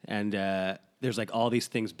 and there's like all these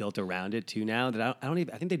things built around it too now that I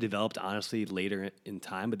think they developed honestly later in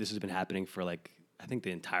time, but this has been happening for like I think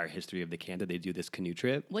the entire history of the camp that they do this canoe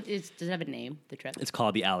trip. Does it have a name, the trip? It's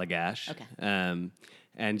called the Allagash. Okay.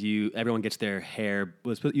 And everyone gets their hair,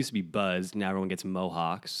 it used to be buzzed, now everyone gets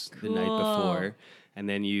mohawks the night before. And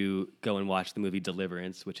then you go and watch the movie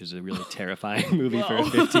Deliverance, which is a really terrifying movie for a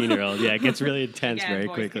 15-year-old. Yeah, it gets really intense very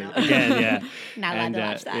quickly. Again, yeah. Not allowed to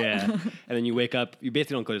watch that. Yeah. And then you wake up, you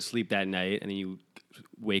basically don't go to sleep that night, and then you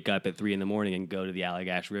wake up at 3 a.m. and go to the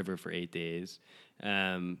Allagash River for 8 days.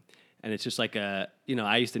 And it's just like I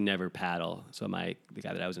used to never paddle, so the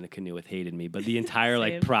guy that I was in the canoe with hated me. But the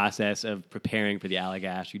entire process of preparing for the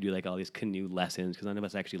Allagash, you do all these canoe lessons because none of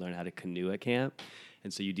us actually learn how to canoe at camp.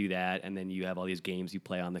 And so you do that, and then you have all these games you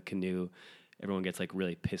play on the canoe. Everyone gets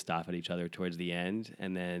really pissed off at each other towards the end,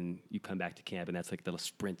 and then you come back to camp, and that's the little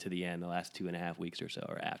sprint to the end, the last 2.5 weeks or so,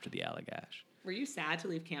 or after the Allagash. Were you sad to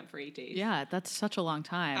leave camp for 8 days? Yeah, that's such a long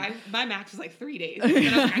time. My max was 3 days. And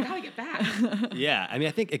I was like, I gotta get back. Yeah, I mean,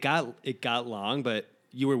 I think it got long, but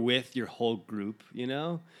you were with your whole group,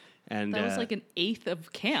 and that was an eighth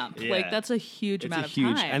of camp. Yeah, that's a huge amount of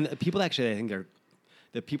time. And the people actually, I think, are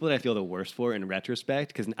the people that I feel the worst for in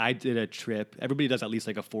retrospect, because I did a trip. Everybody does at least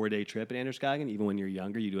a 4-day trip in Androscoggin. Even when you're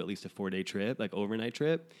younger, you do at least a 4-day trip, overnight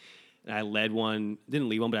trip. And I led one, didn't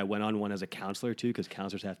lead one, but I went on one as a counselor too, because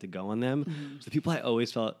counselors have to go on them. Mm-hmm. So the people I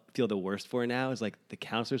always feel the worst for now is the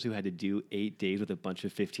counselors who had to do 8 days with a bunch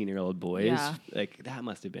of 15-year-old boys. Yeah. That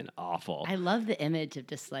must have been awful. I love the image of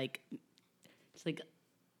just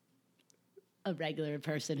a regular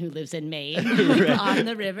person who lives in Maine on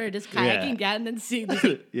the river, just kayaking down and then seeing these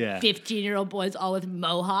 15-year-old boys all with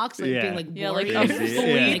mohawks, being a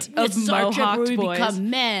fleet of mohawked boys.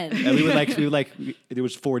 Become men. And we would there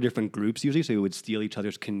was 4 different groups usually, so we would steal each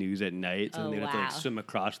other's canoes at night, so then they'd have to swim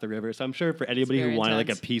across the river. So I'm sure for anybody who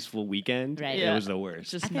wanted a peaceful weekend, it was the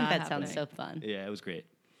worst. I think that sounds so fun. Yeah, it was great.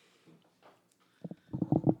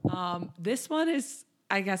 This one is,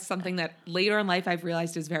 I guess, something that later in life I've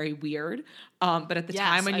realized is very weird. But at the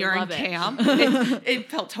time when you're in camp, it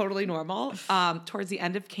felt totally normal. Towards the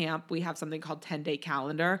end of camp, we have something called 10-day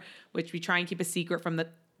calendar, which we try and keep a secret from the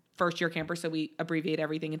first-year campers, so we abbreviate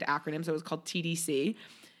everything into acronyms. So it was called TDC.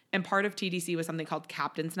 And part of TDC was something called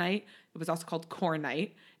Captain's Night. It was also called Corps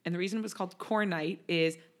Night. And the reason it was called Corps Night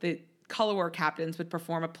is the color war captains would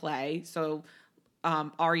perform a play. So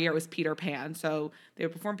our year was Peter Pan. So they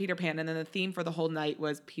would perform Peter Pan, and then the theme for the whole night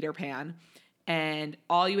was Peter Pan. And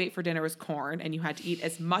all you ate for dinner was corn, and you had to eat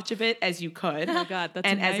as much of it as you could. Oh my God, that's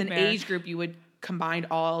and a as nightmare. an age group, you would combine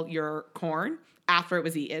all your corn after it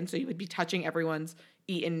was eaten. So you would be touching everyone's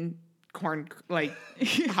eaten corn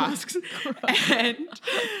husks.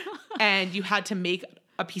 and you had to make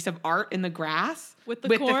a piece of art in the grass with the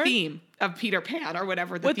theme of Peter Pan or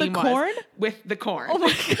whatever the theme was. With the corn? With the corn. Oh my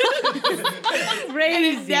God. Crazy. And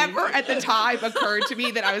it never at the time occurred to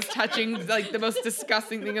me that I was touching the most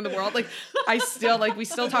disgusting thing in the world. I still we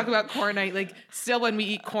still talk about corn night. Still when we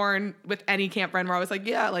eat corn with any camp friend, we're always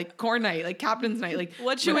corn night, captain's night.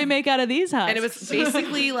 What should we make out of these husks? And it was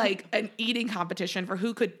basically an eating competition for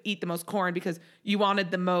who could eat the most corn because you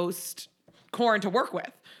wanted the most corn to work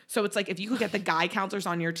with. So it's if you could get the guy counselors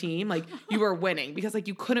on your team, you were winning because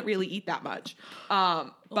you couldn't really eat that much.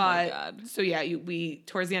 Oh my God. So yeah, we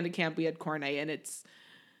towards the end of camp we had corn night, and it's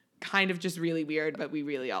kind of just really weird, but we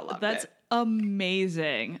really all loved it. That's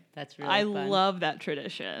amazing. That's really I fun. love that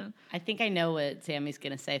tradition. I think I know what Sammy's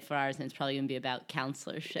gonna say for ours, and it's probably gonna be about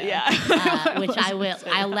counselorship. Yeah. Which I will.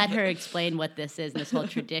 I'll let her explain what this is and this whole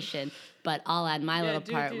tradition, but I'll add my little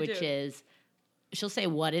part, which is. She'll say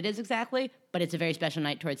what it is exactly, but it's a very special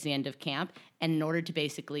night towards the end of camp. And in order to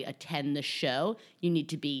basically attend the show, you need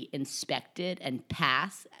to be inspected and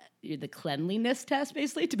pass the cleanliness test,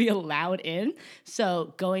 basically, to be allowed in.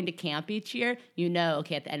 So going to camp each year,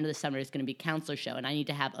 okay, at the end of the summer is going to be counselor show, and I need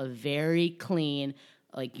to have a very clean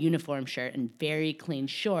uniform shirt and very clean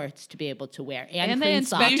shorts to be able to wear. And they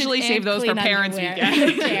usually save those for parents'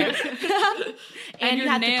 weekend. And you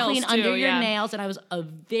have to clean too, under your nails. And I was a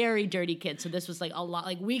very dirty kid, so this was a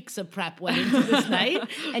lot, weeks of prep went into this night.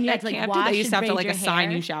 And you had to wash. They used to have to your assign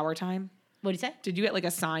hair. you shower time. What did you say? Did you get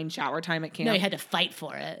assigned shower time at camp? No, you had to fight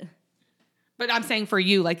for it. But I'm saying for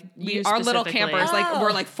you, our little campers,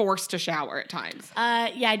 we're forced to shower at times.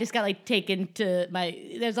 Yeah, I just got taken to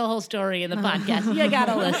there's a whole story in the podcast. You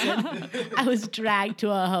gotta listen. I was dragged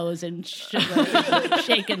to a hose and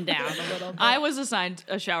shaken down a little bit. I was assigned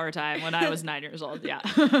a shower time when I was 9 years old. Yeah.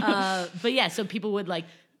 But yeah, so people would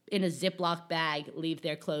in a Ziploc bag leave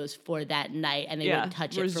their clothes for that night, and they wouldn't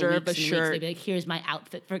touch it Reserve for weeks a and shirt. weeks. They'd be here's my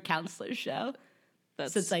outfit for counselor show.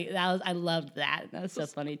 So it's I loved that. That was so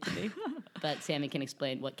funny to me. but Sammy can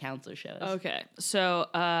explain what counselor show is. Okay. So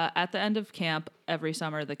at the end of camp every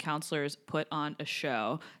summer, the counselors put on a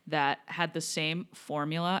show that had the same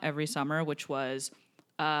formula every summer, which was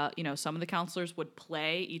some of the counselors would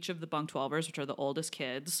play each of the bunk 12ers, which are the oldest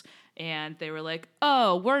kids, and they were like,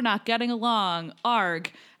 oh, we're not getting along,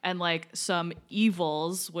 arg. And like some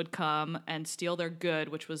evils would come and steal their good,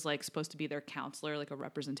 which was like supposed to be their counselor, like a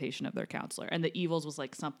representation of their counselor. And the evils was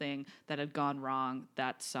like something that had gone wrong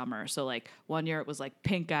that summer. So like one year it was like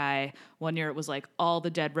pink eye. One year it was like all the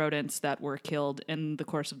dead rodents that were killed in the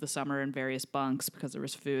course of the summer in various bunks because there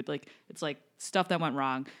was food. Like it's like stuff that went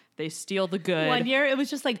wrong. They steal the good. One year it was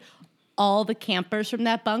just like all the campers from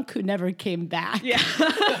that bunk who never came back. Yeah.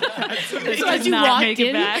 So as you walked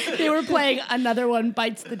in, they were playing Another One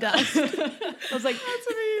Bites the Dust. I was like, that's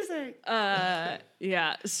amazing.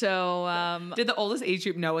 Yeah. So did the oldest age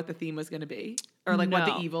group know what the theme was going to be? Or like what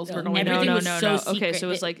the evils were going to be? Everything was so secret. Okay, so it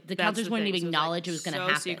was like the counselors wouldn't even acknowledge it was going to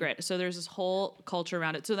happen. Secret. So there's this whole culture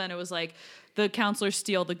around it. So then it was like the counselors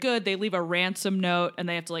steal the good, they leave a ransom note, and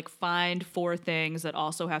they have to like find 4 things that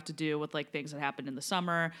also have to do with like things that happened in the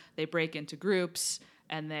summer. They break into groups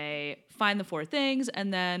and they find the 4 things,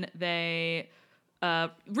 and then they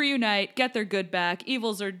reunite, get their good back,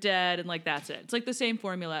 evils are dead, and like that's it. It's like the same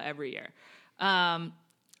formula every year.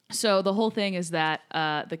 So the whole thing is that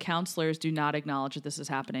the counselors do not acknowledge that this is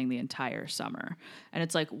happening the entire summer. And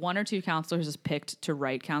it's like 1 or 2 counselors is picked to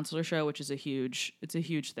write counselor show, which is a huge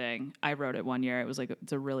thing. I wrote it one year. It was like,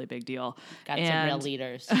 it's a really big deal. Got some real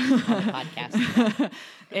leaders on the podcast.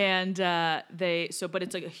 And but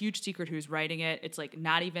it's like a huge secret who's writing it. It's like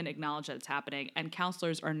not even acknowledged that it's happening. And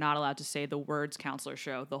counselors are not allowed to say the words counselor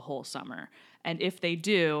show the whole summer. And if they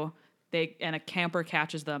do, and a camper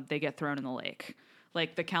catches them, they get thrown in the lake.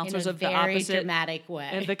 Like the counselors of the opposite dramatic way.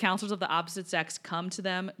 And the counselors of the opposite sex come to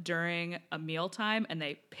them during a mealtime and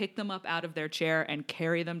they pick them up out of their chair and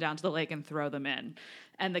carry them down to the lake and throw them in.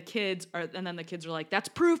 And then the kids are like, that's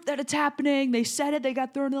proof that it's happening. They said it, they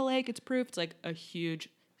got thrown in the lake. It's proof. It's like a huge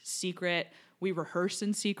secret. We rehearse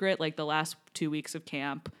in secret like the last 2 weeks of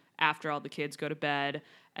camp after all the kids go to bed.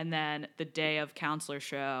 And then the day of counselor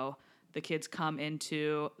show, the kids come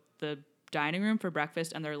into the dining room for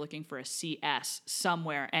breakfast and they're looking for a CS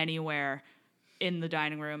somewhere, anywhere in the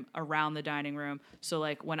dining room, around the dining room. So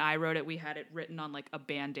like when I wrote it, we had it written on like a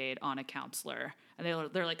Band-Aid on a counselor, and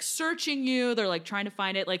they're like searching you. They're like trying to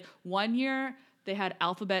find it. Like one year they had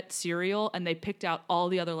alphabet cereal and they picked out all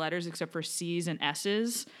the other letters except for C's and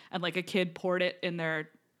S's, and like a kid poured it in their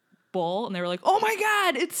bowl and they were like, oh my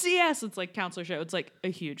God, it's CS. It's like counselor show. It's like a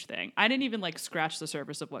huge thing. I didn't even like scratch the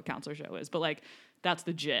surface of what counselor show is, but like that's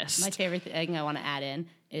the gist. My favorite thing I want to add in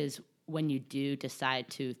is when you do decide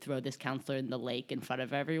to throw this counselor in the lake in front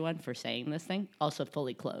of everyone for saying this thing, also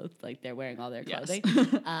fully clothed, like they're wearing all their clothing.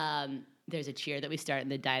 Yes. There's a cheer that we start in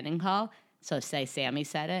the dining hall. So say Sammy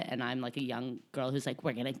said it, and I'm like a young girl who's like,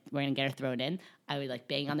 we're gonna get her thrown in. I would like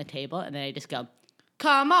bang on the table, and then I just go,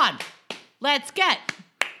 come on, let's get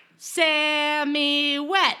Sammy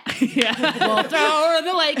wet. Yeah. We'll throw her in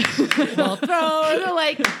the lake. We'll throw her in the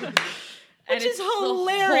lake. Which is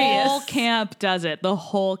hilarious. The whole camp does it. The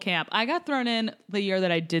whole camp. I got thrown in the year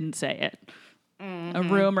that I didn't say it. Mm-hmm. A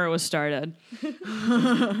rumor was started.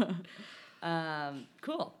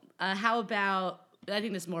 Cool. How about, I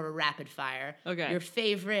think this is more of a rapid fire. Okay. Your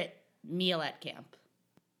favorite meal at camp?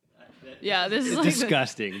 Yeah, this is it's like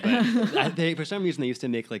disgusting. But for some reason, they used to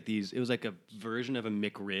make like these. It was like a version of a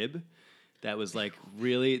McRib that was like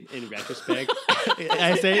really, in retrospect,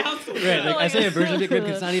 I say a version of McRib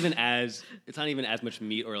because it's not even as much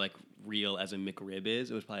meat or like real as a McRib is.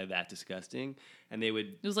 It was probably that disgusting, and it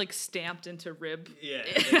was like stamped into rib. Yeah,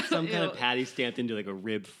 like some kind of patty stamped into like a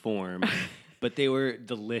rib form. But they were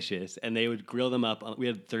delicious, and they would grill them up. We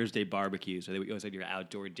had Thursday barbecue, so they always had your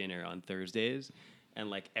outdoor dinner on Thursdays. And,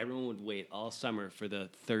 like, everyone would wait all summer for the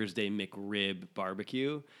Thursday McRib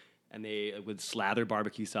barbecue. And they would slather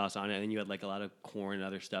barbecue sauce on it. And then you had, like, a lot of corn and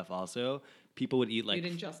other stuff also. People would eat, like... You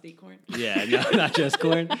didn't just eat corn? Yeah, no, not just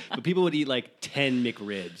corn. But people would eat, like, 10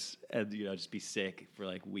 McRibs and, just be sick for,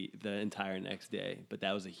 like, the entire next day. But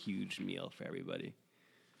that was a huge meal for everybody.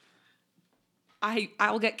 I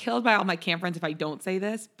will get killed by all my camp friends if I don't say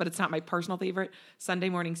this, but it's not my personal favorite. Sunday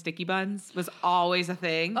morning sticky buns was always a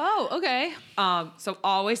thing. Oh, okay. So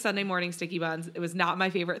always Sunday morning sticky buns. It was not my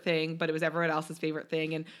favorite thing, but it was everyone else's favorite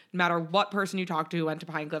thing. And no matter what person you talk to who went to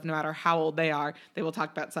Pine Cliff, no matter how old they are, they will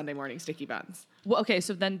talk about Sunday morning sticky buns. Well, okay,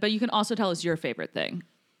 so then, but you can also tell us your favorite thing.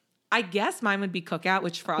 I guess mine would be cookout,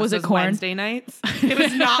 which for us was corn? Wednesday nights. It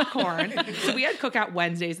was not corn. So we had cookout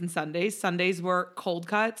Wednesdays and Sundays. Sundays were cold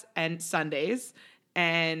cuts and Sundays.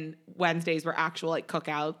 and Wednesdays were actual like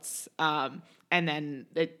cookouts. And then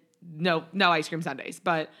no ice cream Sundays,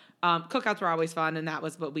 but cookouts were always fun, and that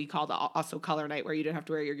was what we called also color night, where you didn't have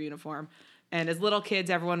to wear your uniform. And as little kids,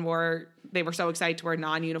 everyone they were so excited to wear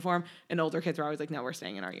non-uniform, and older kids were always like, no, we're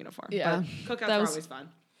staying in our uniform. Yeah. But cookouts were always fun.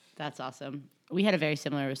 That's awesome. We had a very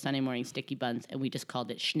similar Sunday morning sticky buns, and we just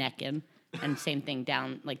called it Schnecken. And same thing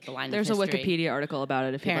down like the line. There's of a history. Wikipedia article about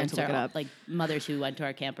it if Parents you'd like to look it up. like mothers who went to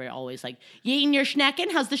our camp are always like, "You eating your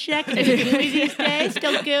Schnecken? How's the Schnecken? Is it gooey these days?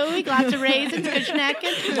 Still gooey? Lots of raisins, good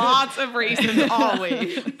Schnecken? Lots of raisins,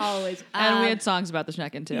 always. Always." And we had songs about the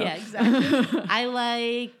Schnecken too. Yeah,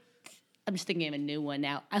 exactly. I'm just thinking of a new one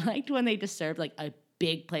now. I liked when they just served like a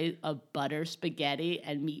big plate of butter spaghetti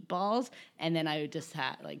and meatballs, and then I would just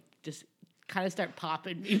have just kind of start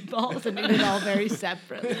popping meatballs and eat it all very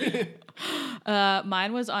separately.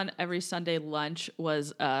 Mine was on every Sunday lunch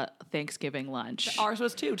was Thanksgiving lunch. Ours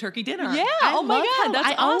was too, turkey dinner. Yeah. Oh my God, that's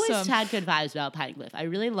I awesome. always had good vibes about Pine Cliff. I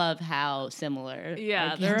really love how similar.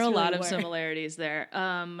 Yeah, our there are a camps lot really of were. similarities there.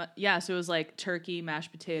 So it was like turkey,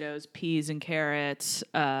 mashed potatoes, peas and carrots,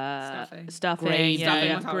 stuffing, Gravy. yeah,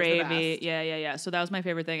 Stuffing was always the gravy, best. yeah. So that was my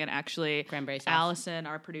favorite thing. And actually, Cranberry sauce. Allison,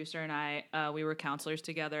 our producer, and I, we were counselors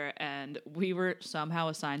together, and we were somehow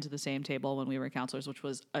assigned to the same table when we were counselors, which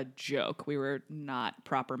was a joke. We were not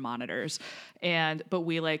proper monitors, but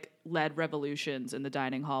we like led revolutions in the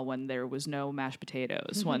dining hall when there was no mashed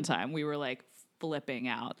potatoes. One time, we were like flipping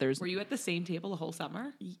out. Were you at the same table the whole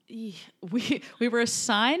summer? We were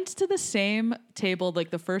assigned to the same table like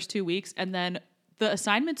the first 2 weeks, and then the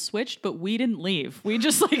assignment switched, but we didn't leave. We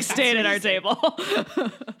just like stayed at our table.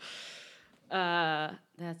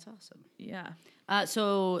 That's awesome. Yeah.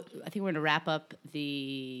 So I think we're going to wrap up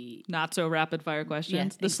the Not so rapid fire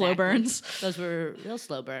questions. Yeah, the slow exactly. burns. Those were real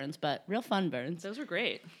slow burns, but real fun burns. Those were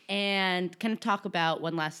great. And kind of talk about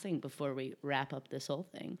one last thing before we wrap up this whole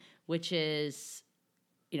thing, which is,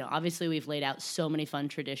 obviously we've laid out so many fun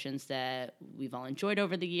traditions that we've all enjoyed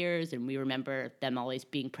over the years, and we remember them always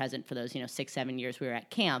being present for those, 6-7 years we were at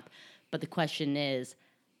camp. But the question is,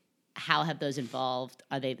 how have those evolved?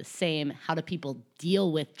 Are they the same? How do people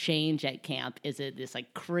deal with change at camp? Is it this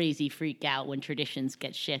like crazy freak out when traditions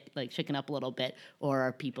get shaken up a little bit? Or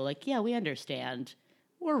are people like, yeah, we understand.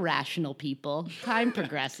 We're rational people. Time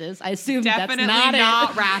progresses. I assume Definitely that's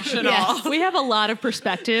not it. rational. Yes. We have a lot of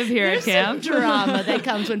perspective here at camp. Drama that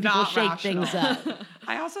comes when people Not shake rational. things up.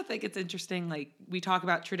 I also think it's interesting, like we talk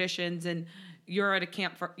about traditions, and you're at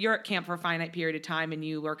camp for a finite period of time, and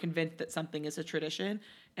you are convinced that something is a tradition,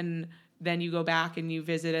 and then you go back and you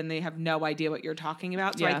visit and they have no idea what you're talking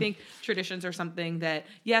about. So Yeah. I think traditions are something that,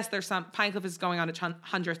 yes, there's some, Pine Cliff is going on its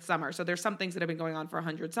 100th summer. So there's some things that have been going on for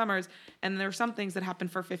 100 summers. And there's some things that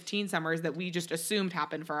happened for 15 summers that we just assumed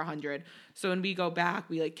happened for 100. So when we go back,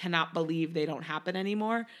 we cannot believe they don't happen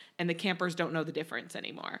anymore. And the campers don't know the difference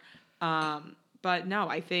anymore. But no,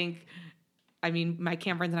 my camp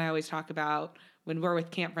friends and I always talk about, when we're with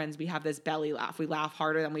camp friends, we have this belly laugh. We laugh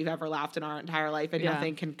harder than we've ever laughed in our entire life, and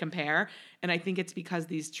nothing can compare. And I think it's because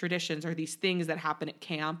these traditions or these things that happen at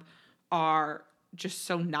camp are just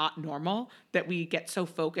so not normal that we get so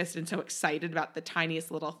focused and so excited about the tiniest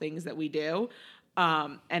little things that we do.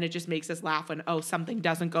 And it just makes us laugh when, something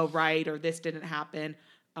doesn't go right or this didn't happen.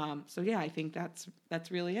 I think that's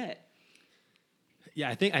really it. Yeah,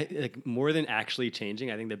 I think more than actually changing,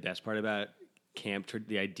 I think the best part about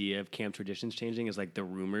the idea of camp traditions changing is like the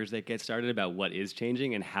rumors that get started about what is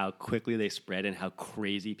changing and how quickly they spread and how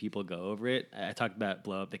crazy people go over it. I talked about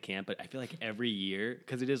blow up the camp, but I feel like every year,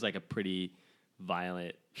 because it is like a pretty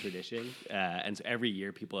violent tradition, and so every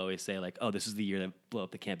year people always say like, oh, this is the year that blow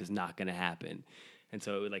up the camp is not going to happen. And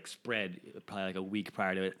so it would like spread probably like a week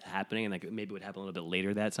prior to it happening, and like maybe it would happen a little bit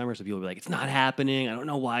later that summer. So people would be like, it's not happening. I don't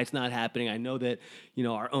know why it's not happening. I know that,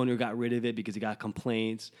 our owner got rid of it because he got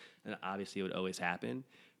complaints. And obviously it would always happen.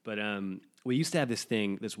 But we used to have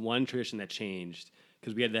this one tradition that changed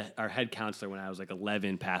because we had our head counselor when I was like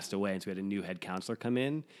 11 passed away. And so we had a new head counselor come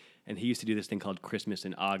in. And he used to do this thing called Christmas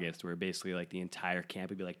in August, where basically like the entire camp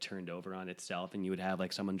would be like turned over on itself, and you would have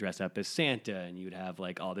like someone dress up as Santa, and you would have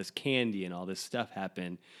like all this candy and all this stuff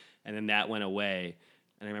happen. And then that went away.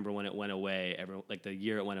 And I remember when it went away, everyone, like the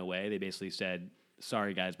year it went away, they basically said,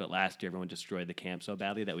 sorry guys, but last year everyone destroyed the camp so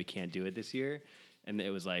badly that we can't do it this year. And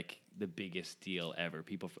it was like the biggest deal ever.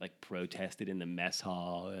 People like protested in the mess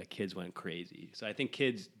hall. Kids went crazy. So I think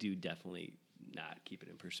kids do definitely not keep it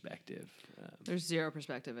in perspective. There's zero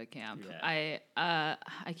perspective at camp. Yeah.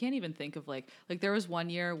 I can't even think of like there was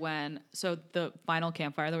one year when, so the final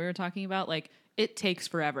campfire that we were talking about, like it takes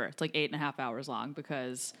forever. It's like 8.5 hours long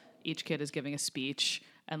because each kid is giving a speech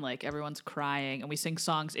and like everyone's crying, and we sing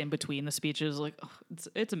songs in between the speeches. Like,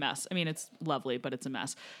 it's a mess. I mean, it's lovely, but it's a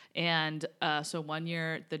mess. And so one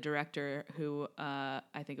year, the director, who I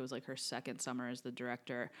think it was like her second summer as the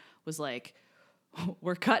director, was like,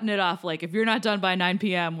 we're cutting it off. Like, if you're not done by 9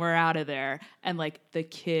 p.m., we're out of there. And like the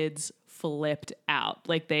kids flipped out.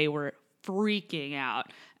 Like, they were freaking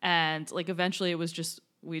out. And like eventually it was just,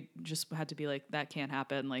 we just had to be like, that can't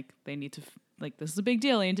happen. Like, they need to, like, this is a big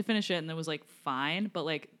deal. They need to finish it. And it was like, fine. But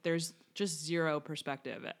like, there's just zero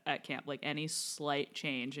perspective at camp. Like, any slight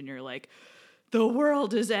change and you're like, the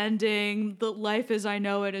world is ending. The life as I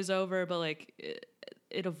know it is over. But like,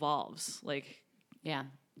 it evolves. Like, yeah.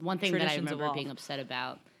 One thing that I remember being upset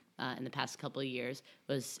about in the past couple of years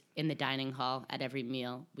was in the dining hall at every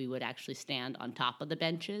meal, we would actually stand on top of the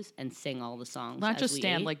benches and sing all the songs. Not just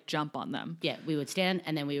stand, like jump on them. Yeah, we would stand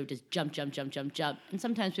and then we would just jump. And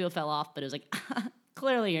sometimes people fell off, but it was like,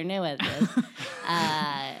 clearly you're new at this.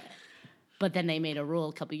 But then they made a rule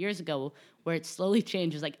a couple of years ago where it slowly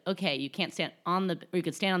changes. Like, okay, you can't stand on the, or you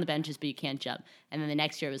could stand on the benches, but you can't jump. And then the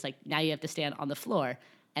next year it was like, now you have to stand on the floor.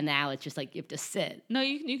 And now it's just like you have to sit. No,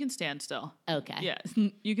 you can stand still. Okay. Yeah,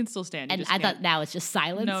 you can still stand. And I thought now it's just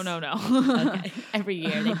silence. No. Okay. Every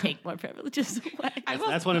year they take more privileges away.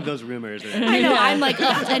 That's one of those rumors. I know. I'm like,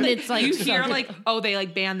 oh, and it's like you hear like, oh, they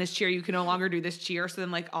like banned this cheer. You can no longer do this cheer. So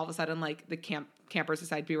then like all of a sudden like the campers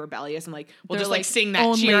decide to be rebellious and like we'll just like sing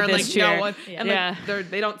that cheer and like cheer. No one and like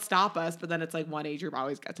they don't stop us. But then it's like one age group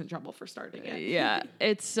always gets in trouble for starting it. Yeah,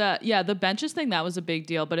 it's the benches thing, that was a big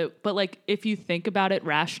deal. But like if you think about it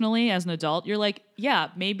rationally as an adult, you're like, yeah,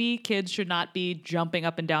 maybe kids should not be jumping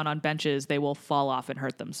up and down on benches. They will fall off and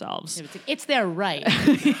hurt themselves. It's their right.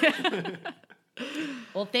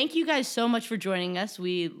 Well, thank you guys so much for joining us.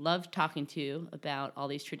 We loved talking to you about all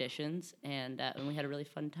these traditions, and we had a really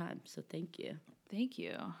fun time. So thank you. Thank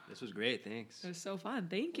you. This was great. Thanks. It was so fun.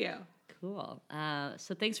 Thank you. Cool.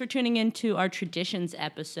 So thanks for tuning in to our traditions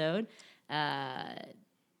episode.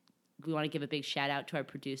 We want to give a big shout out to our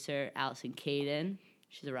producer, Allison Caden.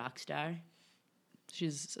 She's a rock star.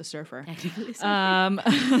 She's a surfer. Technically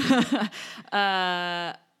a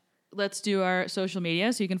surfer. Let's do our social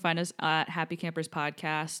media. So you can find us at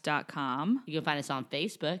happycamperspodcast.com. You can find us on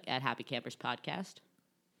Facebook at Happy Campers Podcast.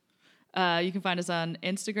 You can find us on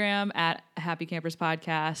Instagram at Happy Campers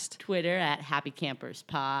Podcast. Twitter at Happy Campers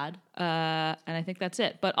Pod. And I think that's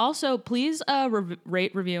it. But also, please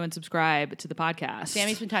rate, review, and subscribe to the podcast.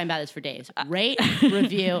 Sammy's been talking about this for days. Rate,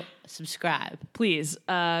 review, subscribe. Please,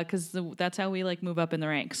 because that's how we like move up in the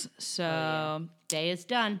ranks. So, Day is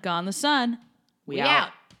done. Gone the sun. We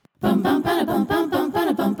out. Our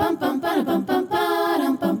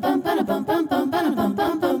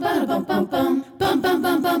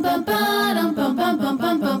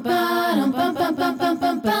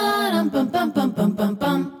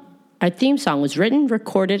theme song was written,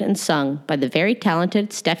 recorded, and sung by the very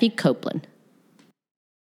talented Steffi Copeland.